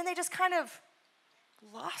amazing, and then they just kind of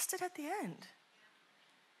lost it at the end.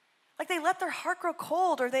 Like they let their heart grow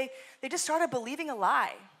cold, or they just started believing a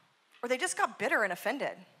lie, or they just got bitter and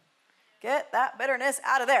offended. Get that bitterness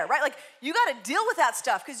out of there, right? Like you got to deal with that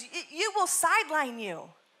stuff because it will sideline you.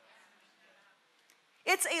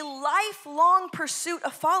 It's a lifelong pursuit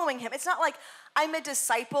of following him. It's not like I'm a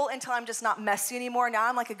disciple until I'm just not messy anymore. Now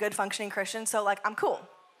I'm like a good functioning Christian, so like I'm cool.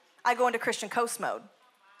 I go into Christian coast mode.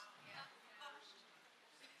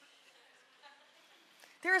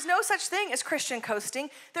 There is no such thing as Christian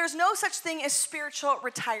coasting. There's no such thing as spiritual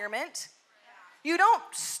retirement. You don't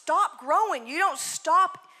stop growing. You don't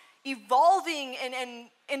stop evolving and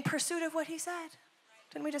in pursuit of what he said.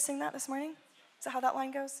 Didn't we just sing that this morning? Is that how that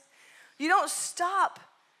line goes? You don't stop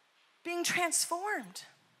being transformed.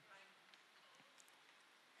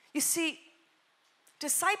 You see,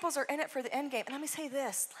 disciples are in it for the end game. And let me say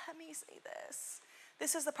this.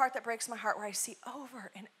 This is the part that breaks my heart, where I see over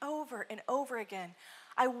and over and over again.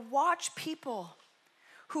 I watch people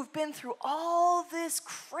who've been through all this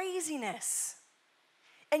craziness,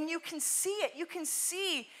 and you can see it. You can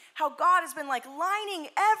see how God has been like lining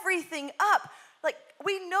everything up. Like,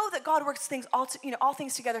 we know that God works things all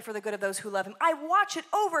things together for the good of those who love him. I watch it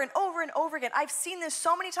over and over and over again. I've seen this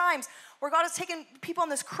so many times where God has taken people on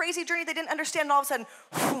this crazy journey they didn't understand, and all of a sudden,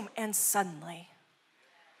 boom, and suddenly,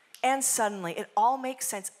 it all makes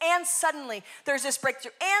sense. And suddenly, there's this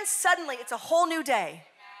breakthrough. And suddenly, it's a whole new day.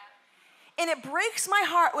 And it breaks my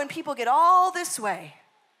heart when people get all this way,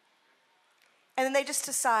 and then they just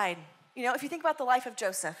decide, if you think about the life of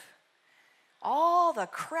Joseph, all the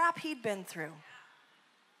crap he'd been through,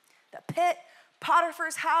 the pit,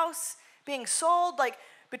 Potiphar's house, being sold, like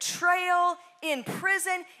betrayal, in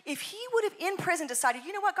prison. If he would have in prison decided,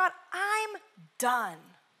 you know what, God, I'm done.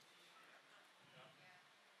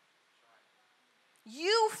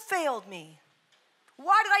 You failed me.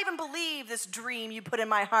 Why did I even believe this dream you put in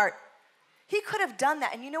my heart? He could have done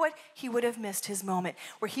that, and you know what? He would have missed his moment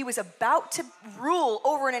where he was about to rule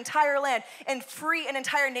over an entire land and free an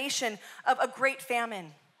entire nation of a great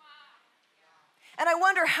famine. And I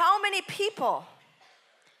wonder how many people,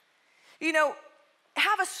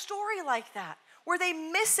 have a story like that, where they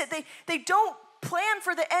miss it. They don't plan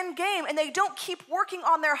for the end game, and they don't keep working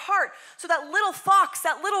on their heart. So that little fox,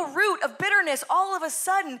 that little root of bitterness, all of a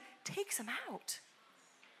sudden takes them out.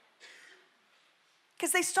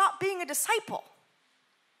 Because they stopped being a disciple.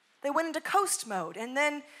 They went into coast mode, and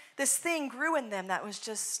then this thing grew in them that was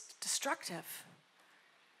just destructive.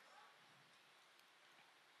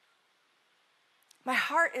 My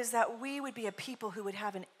heart is that we would be a people who would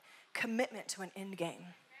have a commitment to an end game.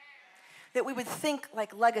 That we would think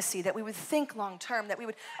like legacy, that we would think long term, that we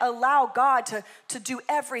would allow God to do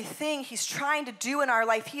everything he's trying to do in our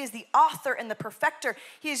life. He is the author and the perfecter.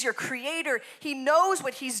 He is your creator. He knows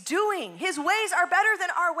what he's doing. His ways are better than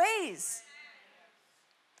our ways.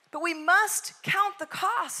 But we must count the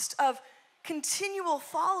cost of continual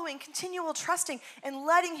following, continual trusting, and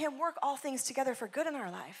letting him work all things together for good in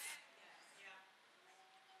our life.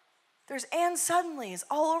 There's and suddenlies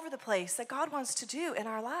all over the place that God wants to do in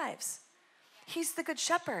our lives. He's the good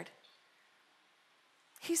shepherd.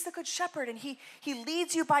 He's the good shepherd, and he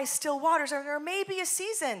leads you by still waters. Or there may be a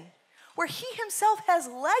season where he himself has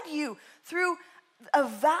led you through a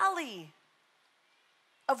valley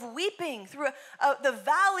of weeping, through the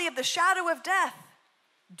valley of the shadow of death.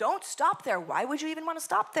 Don't stop there. Why would you even want to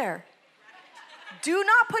stop there? Do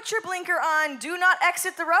not put your blinker on. Do not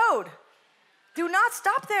exit the road. Do not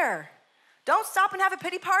stop there. Don't stop and have a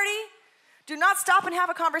pity party. Do not stop and have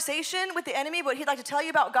a conversation with the enemy, what he'd like to tell you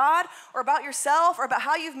about God or about yourself or about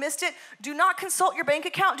how you've missed it. Do not consult your bank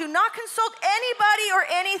account. Do not consult anybody or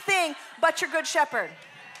anything but your good shepherd.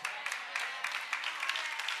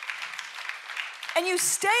 And you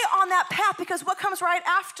stay on that path, because what comes right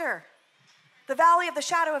after the valley of the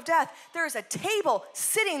shadow of death? There is a table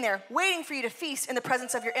sitting there waiting for you to feast in the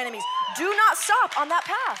presence of your enemies. Do not stop on that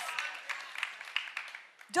path.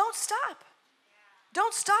 Don't stop.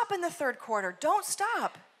 Don't stop in the third quarter. Don't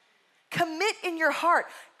stop. Commit in your heart.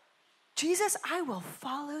 Jesus, I will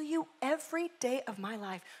follow you every day of my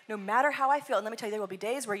life, no matter how I feel. And let me tell you, there will be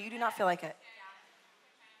days where you do not feel like it.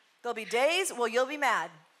 There'll be days where you'll be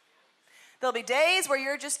mad. There'll be days where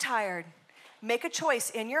you're just tired. Make a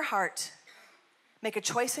choice in your heart. Make a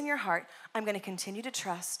choice in your heart. I'm going to continue to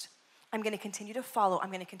trust. I'm going to continue to follow. I'm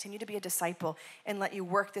going to continue to be a disciple and let you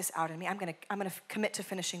work this out in me. I'm going to commit to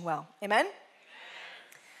finishing well. Amen?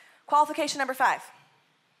 Qualification number 5.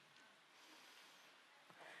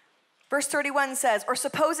 Verse 31 says, or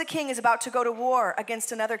suppose a king is about to go to war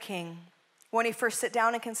against another king. Won't he first sit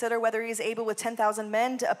down and consider whether he is able with 10,000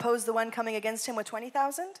 men to oppose the one coming against him with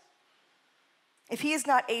 20,000? If he is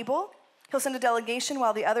not able, he'll send a delegation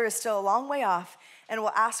while the other is still a long way off and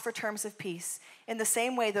will ask for terms of peace. In the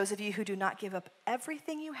same way, those of you who do not give up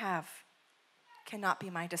everything you have cannot be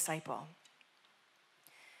my disciple.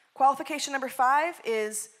 Qualification number 5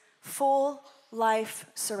 is full life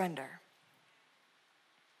surrender.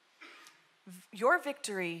 Your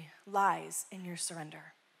victory lies in your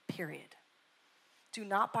surrender, period. Do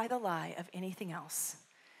not buy the lie of anything else.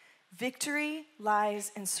 Victory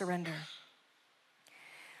lies in surrender.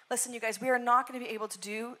 Listen, you guys, we are not going to be able to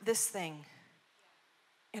do this thing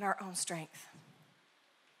in our own strength.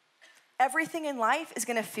 Everything in life is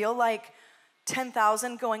going to feel like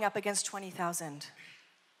 10,000 going up against 20,000.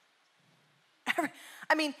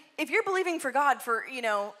 I mean, if you're believing for God for,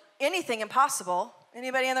 anything impossible,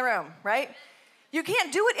 anybody in the room, right? You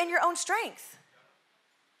can't do it in your own strength.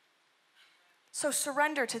 So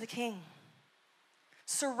surrender to the King.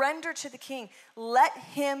 Surrender to the King. Let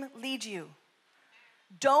him lead you.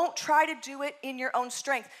 Don't try to do it in your own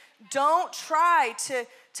strength. Don't try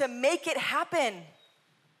to make it happen.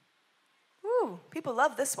 Ooh, people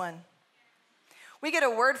love this one. We get a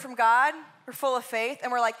word from God, we're full of faith,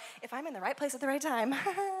 and we're like, if I'm in the right place at the right time,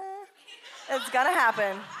 it's gonna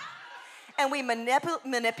happen. And we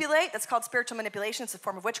manipulate, that's called spiritual manipulation, it's a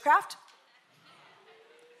form of witchcraft.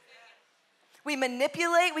 We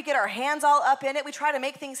manipulate, we get our hands all up in it, we try to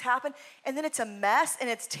make things happen, and then it's a mess and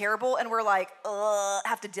it's terrible, and we're like,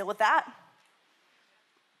 have to deal with that.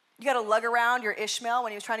 You gotta lug around your Ishmael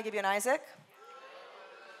when he was trying to give you an Isaac.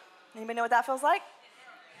 Anybody know what that feels like?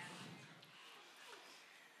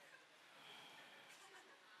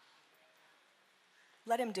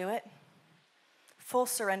 Let him do it. Full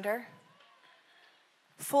surrender.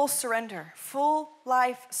 Full surrender. Full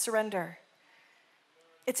life surrender.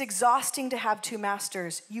 It's exhausting to have two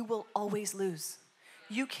masters. You will always lose.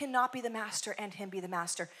 You cannot be the master and him be the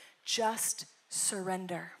master. Just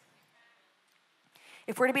surrender.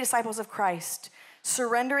 If we're to be disciples of Christ,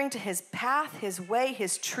 surrendering to his path, his way,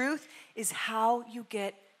 his truth is how you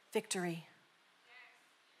get victory.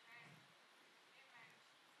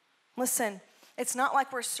 Listen, it's not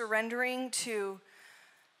like we're surrendering to,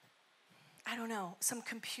 I don't know, some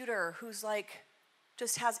computer who's like,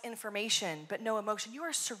 just has information but no emotion. You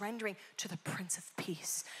are surrendering to the Prince of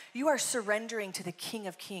Peace. You are surrendering to the King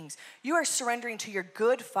of Kings. You are surrendering to your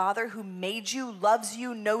good Father who made you, loves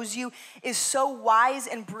you, knows you, is so wise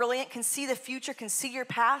and brilliant, can see the future, can see your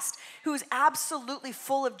past, who's absolutely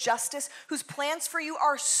full of justice, whose plans for you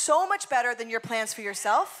are so much better than your plans for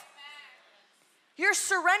yourself. You're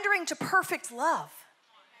surrendering to perfect love.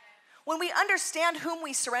 When we understand whom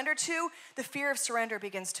we surrender to, the fear of surrender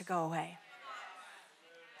begins to go away.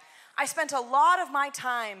 I spent a lot of my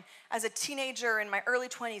time as a teenager in my early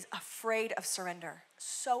 20s afraid of surrender,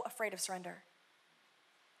 so afraid of surrender.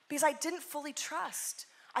 Because I didn't fully trust.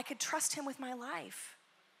 I could trust him with my life.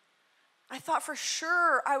 I thought for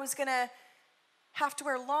sure I was gonna have to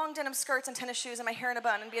wear long denim skirts and tennis shoes and my hair in a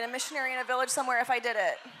bun and be a missionary in a village somewhere if I did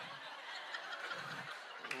it.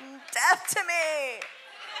 Death to me.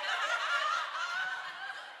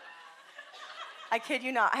 I kid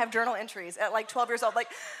you not, I have journal entries at like 12 years old, like,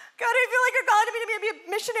 God, I feel like you're calling me to be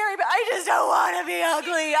a missionary, but I just don't want to be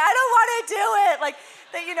ugly. I don't want to do it. Like,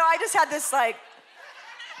 I just had this like,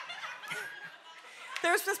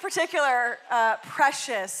 there was this particular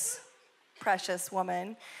precious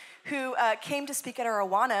woman who came to speak at our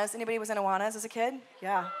Awanas. Anybody was in Awanas as a kid?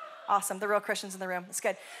 Yeah, awesome. The real Christians in the room. It's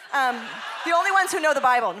good. The only ones who know the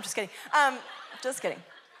Bible. I'm just kidding. Just kidding.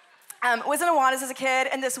 Was in Awanas as a kid,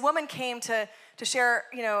 and this woman came to share,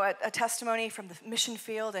 a testimony from the mission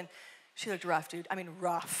field, and she looked rough, dude. I mean,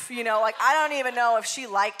 rough. Like, I don't even know if she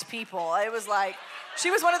liked people. It was like, she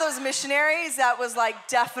was one of those missionaries that was like,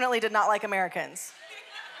 definitely did not like Americans.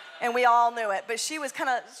 And we all knew it, but she was kind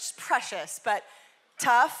of precious, but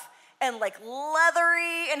tough, and like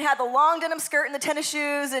leathery, and had the long denim skirt and the tennis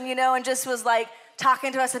shoes, and, and just was like,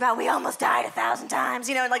 talking to us about, we almost died 1,000 times,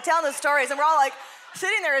 and like telling those stories, and we're all like,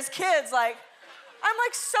 sitting there as kids, like, I'm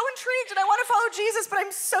like so intrigued and I want to follow Jesus, but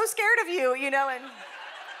I'm so scared of you, and I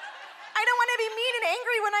don't want to be mean and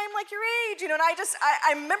angry when I'm like your age, and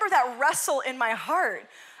I remember that wrestle in my heart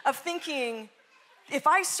of thinking, if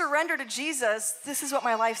I surrender to Jesus, this is what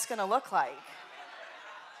my life's gonna look like.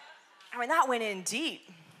 I mean, that went in deep.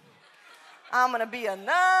 I'm gonna be a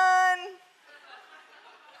nun.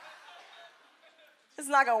 It's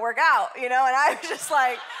not gonna work out, and I was just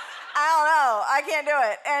like, I don't know, I can't do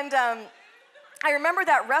it. And I remember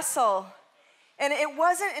that wrestle, and it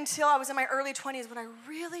wasn't until I was in my early 20s when I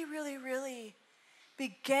really, really, really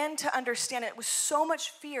began to understand it. It was so much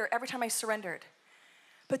fear every time I surrendered.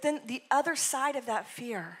 But then the other side of that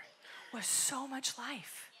fear was so much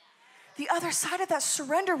life. The other side of that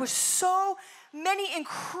surrender was so many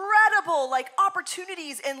incredible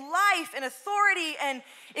opportunities and life and authority and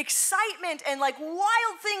excitement and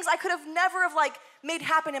wild things I could have never made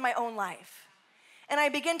happen in my own life. And I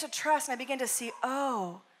begin to trust and I begin to see,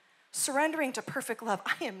 surrendering to perfect love,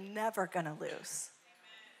 I am never gonna lose.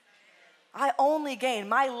 I only gain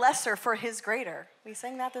my lesser for his greater. We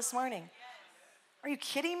sang that this morning. Are you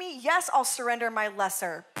kidding me? Yes, I'll surrender my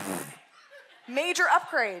lesser. Major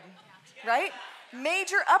upgrade, right?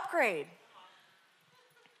 Major upgrade.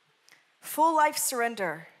 Full life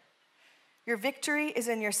surrender. Your victory is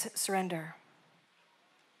in your surrender.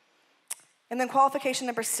 And then qualification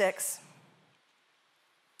number 6.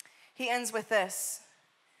 He ends with this.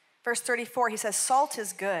 Verse 34, he says, salt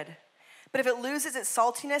is good, but if it loses its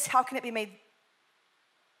saltiness, how can it be made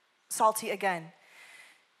salty again?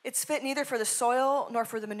 It's fit neither for the soil nor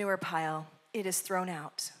for the manure pile. It is thrown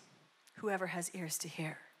out. Whoever has ears to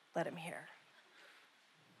hear, let him hear.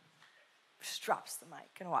 Just drops the mic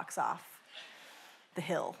and walks off the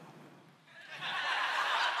hill.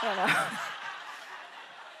 I don't know.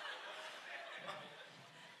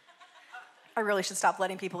 I really should stop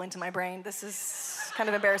letting people into my brain. This is kind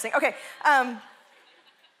of embarrassing. Okay.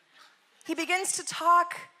 He begins to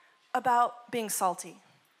talk about being salty.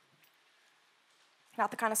 Not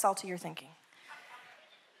the kind of salty you're thinking.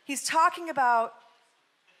 He's talking about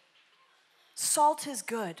salt is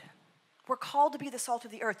good. We're called to be the salt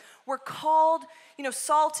of the earth. We're called,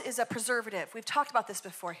 salt is a preservative. We've talked about this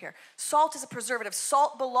before here. Salt is a preservative.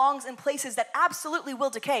 Salt belongs in places that absolutely will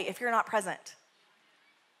decay if you're not present.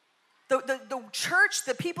 The church,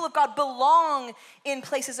 the people of God belong in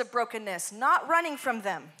places of brokenness, not running from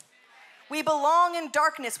them. We belong in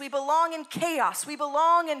darkness. We belong in chaos. We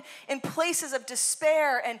belong in places of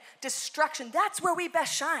despair and destruction. That's where we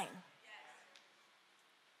best shine.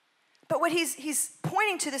 But what he's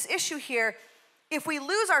pointing to this issue here, if we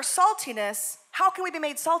lose our saltiness, how can we be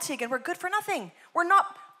made salty again? We're good for nothing. We're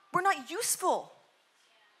not useful.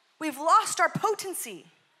 We've lost our potency.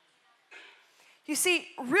 You see,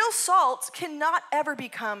 real salt cannot ever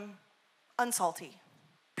become unsalty.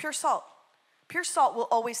 Pure salt. Pure salt will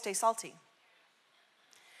always stay salty.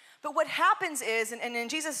 But what happens is, and in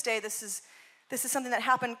Jesus' day, this is something that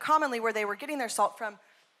happened commonly where they were getting their salt from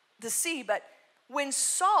the sea, but when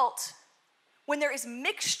there is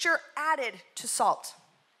mixture added to salt,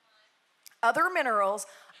 other minerals,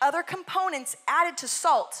 other components added to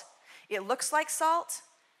salt, it looks like salt,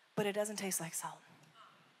 but it doesn't taste like salt.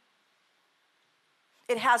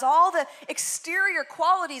 It has all the exterior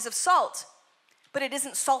qualities of salt, but it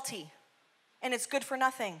isn't salty, and it's good for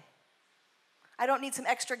nothing. I don't need some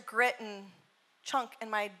extra grit and chunk in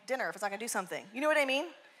my dinner if it's not gonna do something. You know what I mean?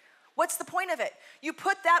 What's the point of it? You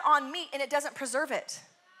put that on meat and it doesn't preserve it.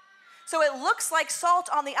 So it looks like salt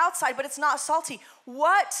on the outside, but it's not salty.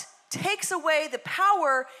 What takes away the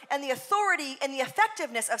power and the authority and the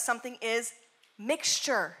effectiveness of something is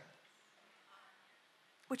mixture.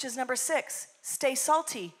 Which is number 6, stay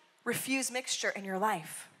salty, refuse mixture in your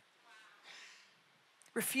life.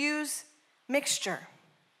 Refuse mixture.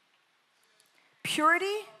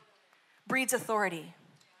 Purity breeds authority.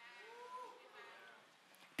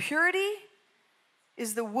 Purity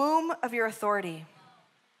is the womb of your authority.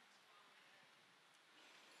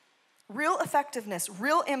 Real effectiveness,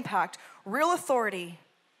 real impact, real authority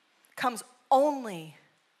comes only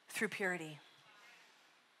through purity.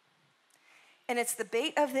 And it's the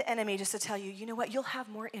bait of the enemy just to tell you, you know what, you'll have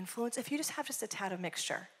more influence if you just have just a tad of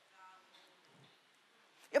mixture.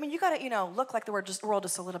 I mean, you gotta, look like the world just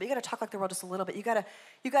a little bit. You gotta talk like the world just a little bit. You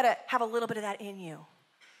gotta have a little bit of that in you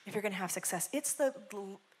if you're gonna have success. It's the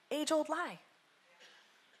age-old lie.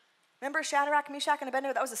 Remember Shadrach, Meshach, and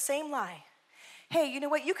Abednego? That was the same lie. Hey, you know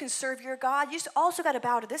what? You can serve your God. You just also gotta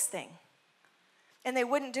bow to this thing. And they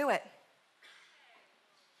wouldn't do it.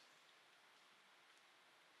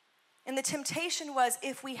 And the temptation was,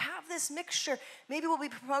 if we have this mixture, maybe we'll be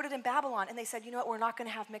promoted in Babylon. And they said, you know what, we're not gonna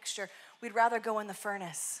have mixture. We'd rather go in the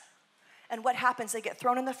furnace. And what happens? They get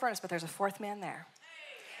thrown in the furnace, but there's a 4th man there.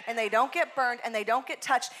 And they don't get burned and they don't get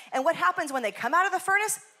touched. And what happens when they come out of the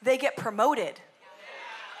furnace? They get promoted.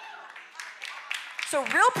 So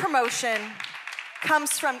real promotion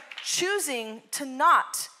comes from choosing to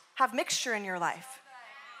not have mixture in your life.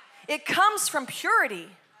 It comes from purity.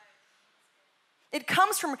 It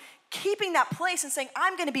comes from keeping that place and saying,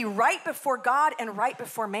 I'm gonna be right before God and right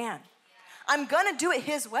before man. I'm gonna do it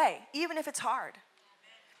his way, even if it's hard.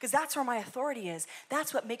 Because that's where my authority is.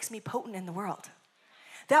 That's what makes me potent in the world.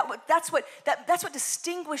 That's what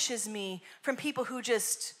distinguishes me from people who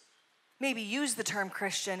just maybe use the term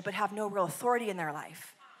Christian but have no real authority in their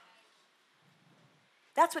life.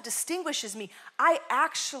 That's what distinguishes me. I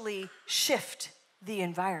actually shift the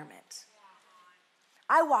environment.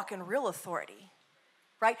 I walk in real authority,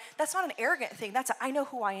 right? That's not an arrogant thing. I know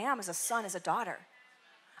who I am as a son, as a daughter.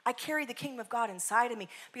 I carry the kingdom of God inside of me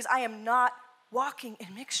because I am not walking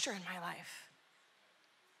in mixture in my life.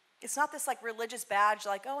 It's not this like religious badge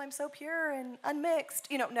like, oh, I'm so pure and unmixed.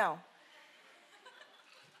 No.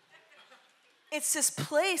 It's this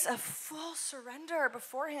place of full surrender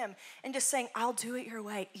before him and just saying, I'll do it your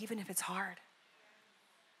way, even if it's hard.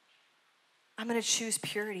 I'm gonna choose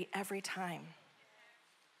purity every time.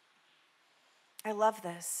 I love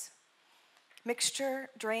this. Mixture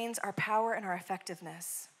drains our power and our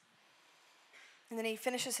effectiveness. And then he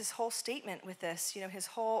finishes his whole statement with this, his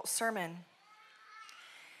whole sermon.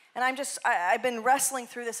 And I've been wrestling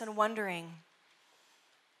through this and wondering,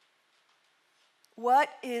 what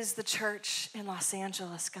is the church in Los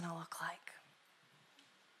Angeles going to look like?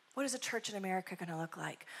 What is the church in America going to look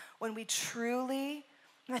like when we truly,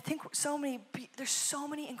 and I think there's so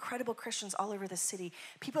many incredible Christians all over the city,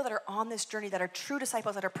 people that are on this journey, that are true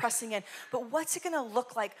disciples, that are pressing in, but what's it going to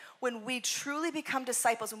look like when we truly become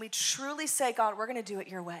disciples, when we truly say, God, we're going to do it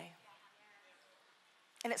your way?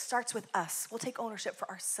 And it starts with us. We'll take ownership for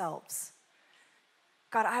ourselves.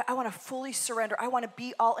 God, I want to fully surrender. I want to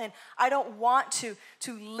be all in. I don't want to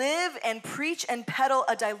live and preach and peddle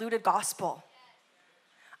a diluted gospel.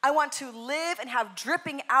 I want to live and have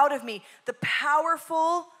dripping out of me the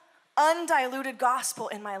powerful, undiluted gospel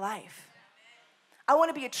in my life. I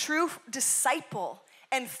want to be a true disciple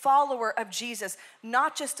and follower of Jesus,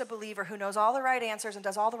 not just a believer who knows all the right answers and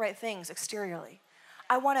does all the right things exteriorly.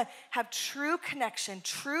 I want to have true connection,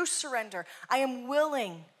 true surrender. I am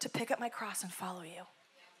willing to pick up my cross and follow you.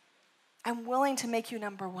 I'm willing to make you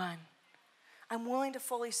number one. I'm willing to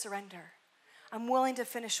fully surrender. I'm willing to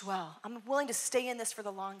finish well. I'm willing to stay in this for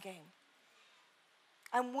the long game.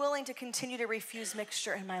 I'm willing to continue to refuse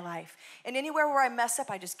mixture in my life. And anywhere where I mess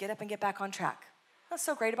up, I just get up and get back on track. That's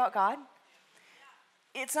so great about God.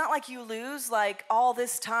 It's not like you lose like all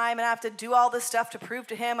this time and I have to do all this stuff to prove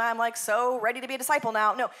to him I'm like so ready to be a disciple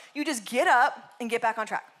now. No, you just get up and get back on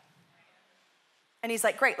track. And he's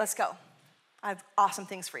like, great, let's go. I have awesome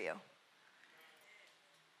things for you.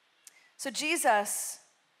 So Jesus,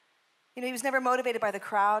 he was never motivated by the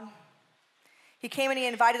crowd. He came and he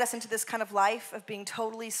invited us into this kind of life of being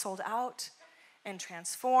totally sold out and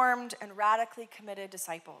transformed and radically committed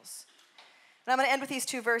disciples. And I'm going to end with these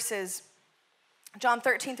two verses. John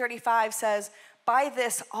 13:35 says, by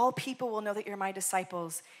this, all people will know that you're my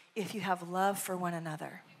disciples if you have love for one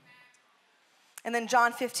another. And then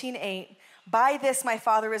John 15:8, by this my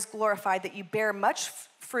Father is glorified, that you bear much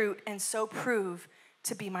fruit and so prove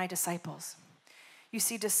to be my disciples. You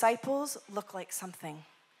see, disciples look like something.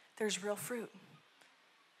 There's real fruit.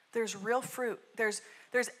 There's real fruit. There's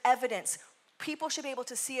evidence. People should be able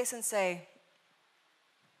to see us and say,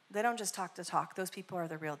 they don't just talk the talk. Those people are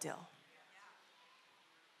the real deal.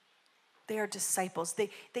 They are disciples. They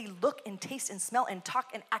look and taste and smell and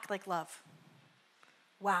talk and act like love.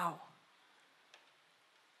 Wow.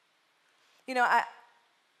 When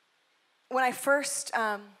I first,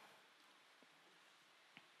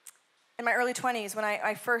 in my early 20s, when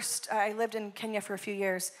I lived in Kenya for a few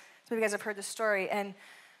years. Some of you guys have heard this story. And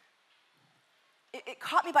it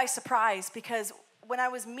caught me by surprise because when I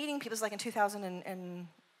was meeting people, it was like in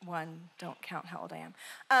 2001, don't count how old I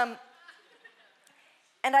am.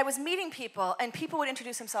 And I was meeting people, and people would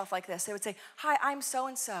introduce themselves like this. They would say, hi, I'm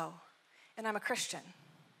so-and-so, and I'm a Christian.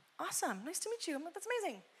 Awesome, nice to meet you. That's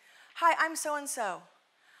amazing. Hi, I'm so-and-so.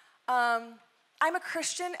 I'm a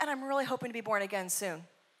Christian, and I'm really hoping to be born again soon.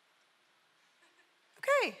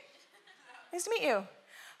 Okay, nice to meet you.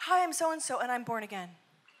 Hi, I'm so-and-so, and I'm born again.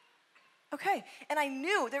 Okay, and I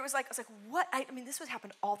knew there was like, I was like, what? This would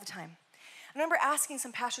happen all the time. I remember asking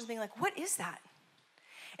some pastors, being like, what is that?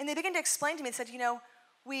 And they began to explain to me, they said,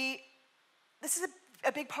 this is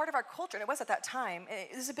a big part of our culture, and it was at that time.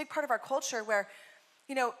 This is a big part of our culture where,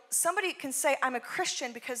 somebody can say, I'm a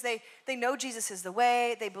Christian because they know Jesus is the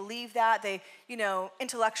way, they believe that, they,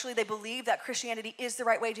 intellectually they believe that Christianity is the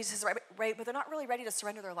right way, Jesus is the right way, but they're not really ready to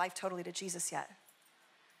surrender their life totally to Jesus yet.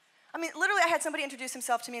 Literally I had somebody introduce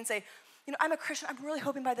himself to me and say, I'm a Christian, I'm really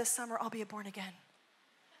hoping by this summer I'll be born again.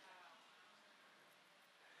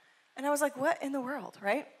 And I was like, what in the world,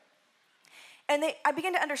 right? And I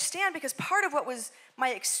began to understand because part of what was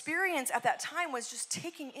my experience at that time was just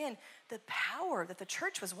taking in the power that the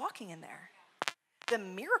church was walking in there. The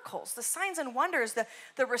miracles, the signs and wonders,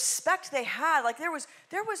 the respect they had, like there was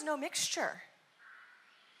no mixture.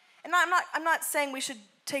 And I'm not saying we should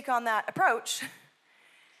take on that approach,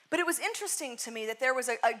 but it was interesting to me that there was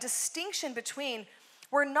a distinction between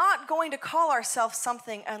we're not going to call ourselves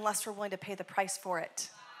something unless we're willing to pay the price for it.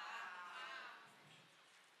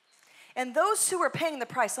 And those who were paying the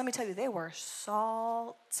price, let me tell you, they were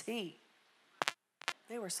salty.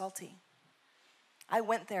 They were salty. I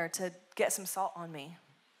went there to get some salt on me.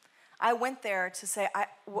 I went there to say,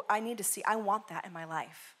 I need to see, I want that in my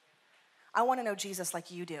life. I want to know Jesus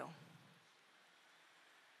like you do.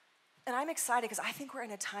 And I'm excited because I think we're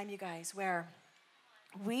in a time, you guys, where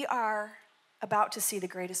we are about to see the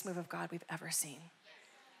greatest move of God we've ever seen.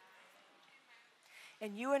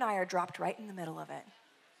 And you and I are dropped right in the middle of it.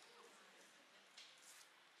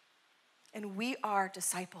 And we are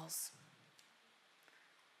disciples.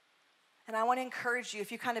 And I want to encourage you, if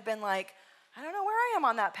you've kind of been like, I don't know where I am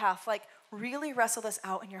on that path, like really wrestle this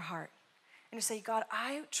out in your heart. And you say, God,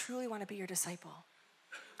 I truly want to be your disciple.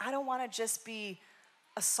 I don't want to just be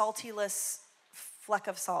a saltyless fleck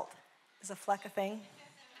of salt. Is a fleck a thing?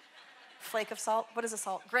 Flake of salt? What is a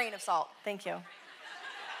salt? Grain of salt. Thank you.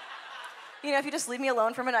 You know, if you just leave me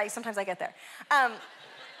alone for a minute, sometimes I get there.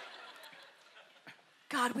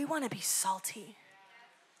 God, we want to be salty.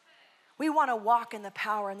 We want to walk in the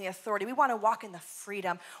power and the authority. We want to walk in the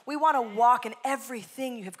freedom. We want to walk in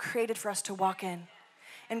everything you have created for us to walk in.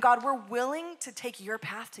 And God, we're willing to take your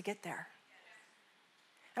path to get there.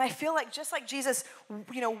 And I feel like just like Jesus,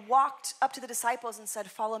 walked up to the disciples and said,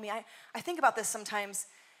 follow me. I think about this sometimes.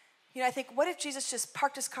 I think, what if Jesus just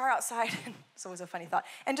parked his car outside? It's always a funny thought.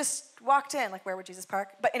 And just walked in. Like, where would Jesus park?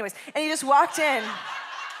 But anyways, and he just walked in.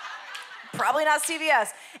 Probably not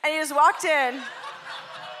CVS. And he just walked in.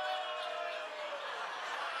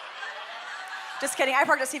 Just kidding. I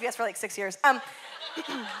parked at CVS for like 6 years. And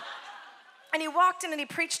he walked in and he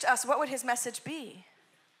preached to us. What would his message be?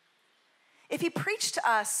 If he preached to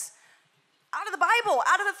us out of the Bible,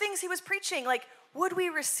 out of the things he was preaching, like, would we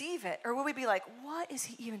receive it? Or would we be like, what is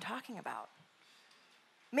he even talking about?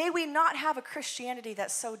 May we not have a Christianity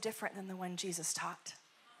that's so different than the one Jesus taught.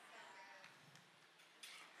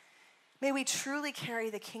 May we truly carry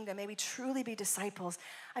the kingdom. May we truly be disciples.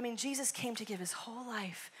 I mean, Jesus came to give his whole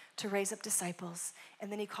life to raise up disciples,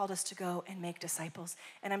 and then he called us to go and make disciples.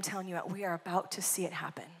 And I'm telling you what, we are about to see it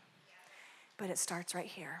happen. But it starts right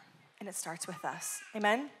here, and it starts with us.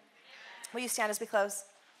 Amen? Will you stand as we close?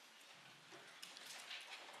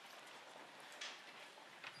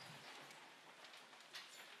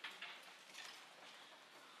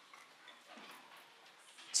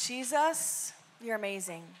 Jesus, you're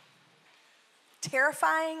amazing.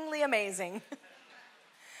 Terrifyingly amazing.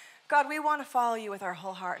 God, we want to follow you with our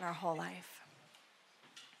whole heart and our whole life.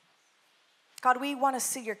 God, we want to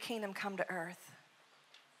see your kingdom come to earth.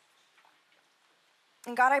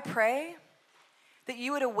 And God, I pray that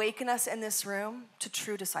you would awaken us in this room to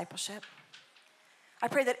true discipleship. I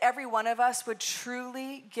pray that every one of us would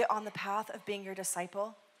truly get on the path of being your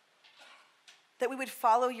disciple, that we would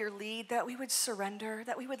follow your lead, that we would surrender,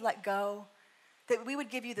 that we would let go, that we would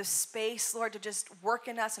give you the space, Lord, to just work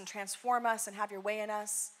in us and transform us and have your way in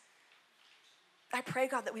us. I pray,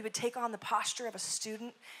 God, that we would take on the posture of a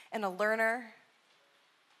student and a learner.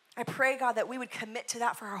 I pray, God, that we would commit to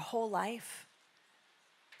that for our whole life.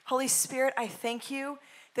 Holy Spirit, I thank you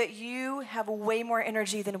that you have way more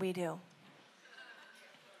energy than we do,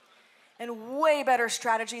 and way better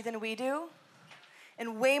strategy than we do,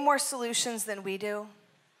 and way more solutions than we do,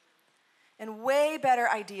 and way better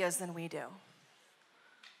ideas than we do.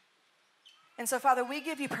 And so, Father, we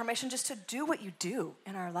give you permission just to do what you do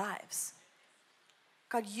in our lives.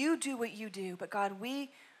 God, you do what you do, but God, we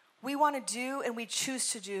want to do and we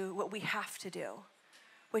choose to do what we have to do,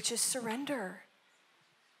 which is surrender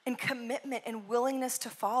and commitment and willingness to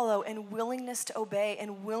follow and willingness to obey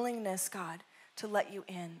and willingness, God, to let you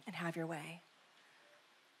in and have your way.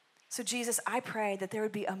 So Jesus, I pray that there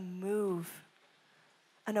would be a move,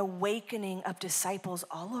 an awakening of disciples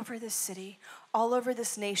all over this city, all over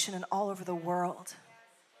this nation, and all over the world.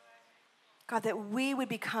 God, that we would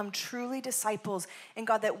become truly disciples, and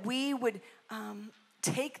God, that we would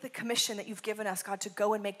take the commission that you've given us, God, to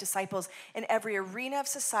go and make disciples in every arena of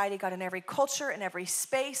society, God, in every culture, in every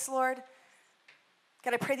space, Lord.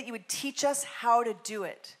 God, I pray that you would teach us how to do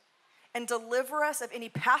it and deliver us of any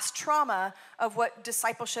past trauma of what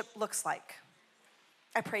discipleship looks like.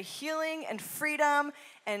 I pray healing and freedom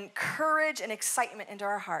and courage and excitement into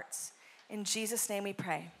our hearts. In Jesus' name we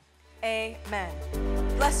pray. Amen.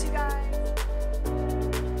 Bless you guys.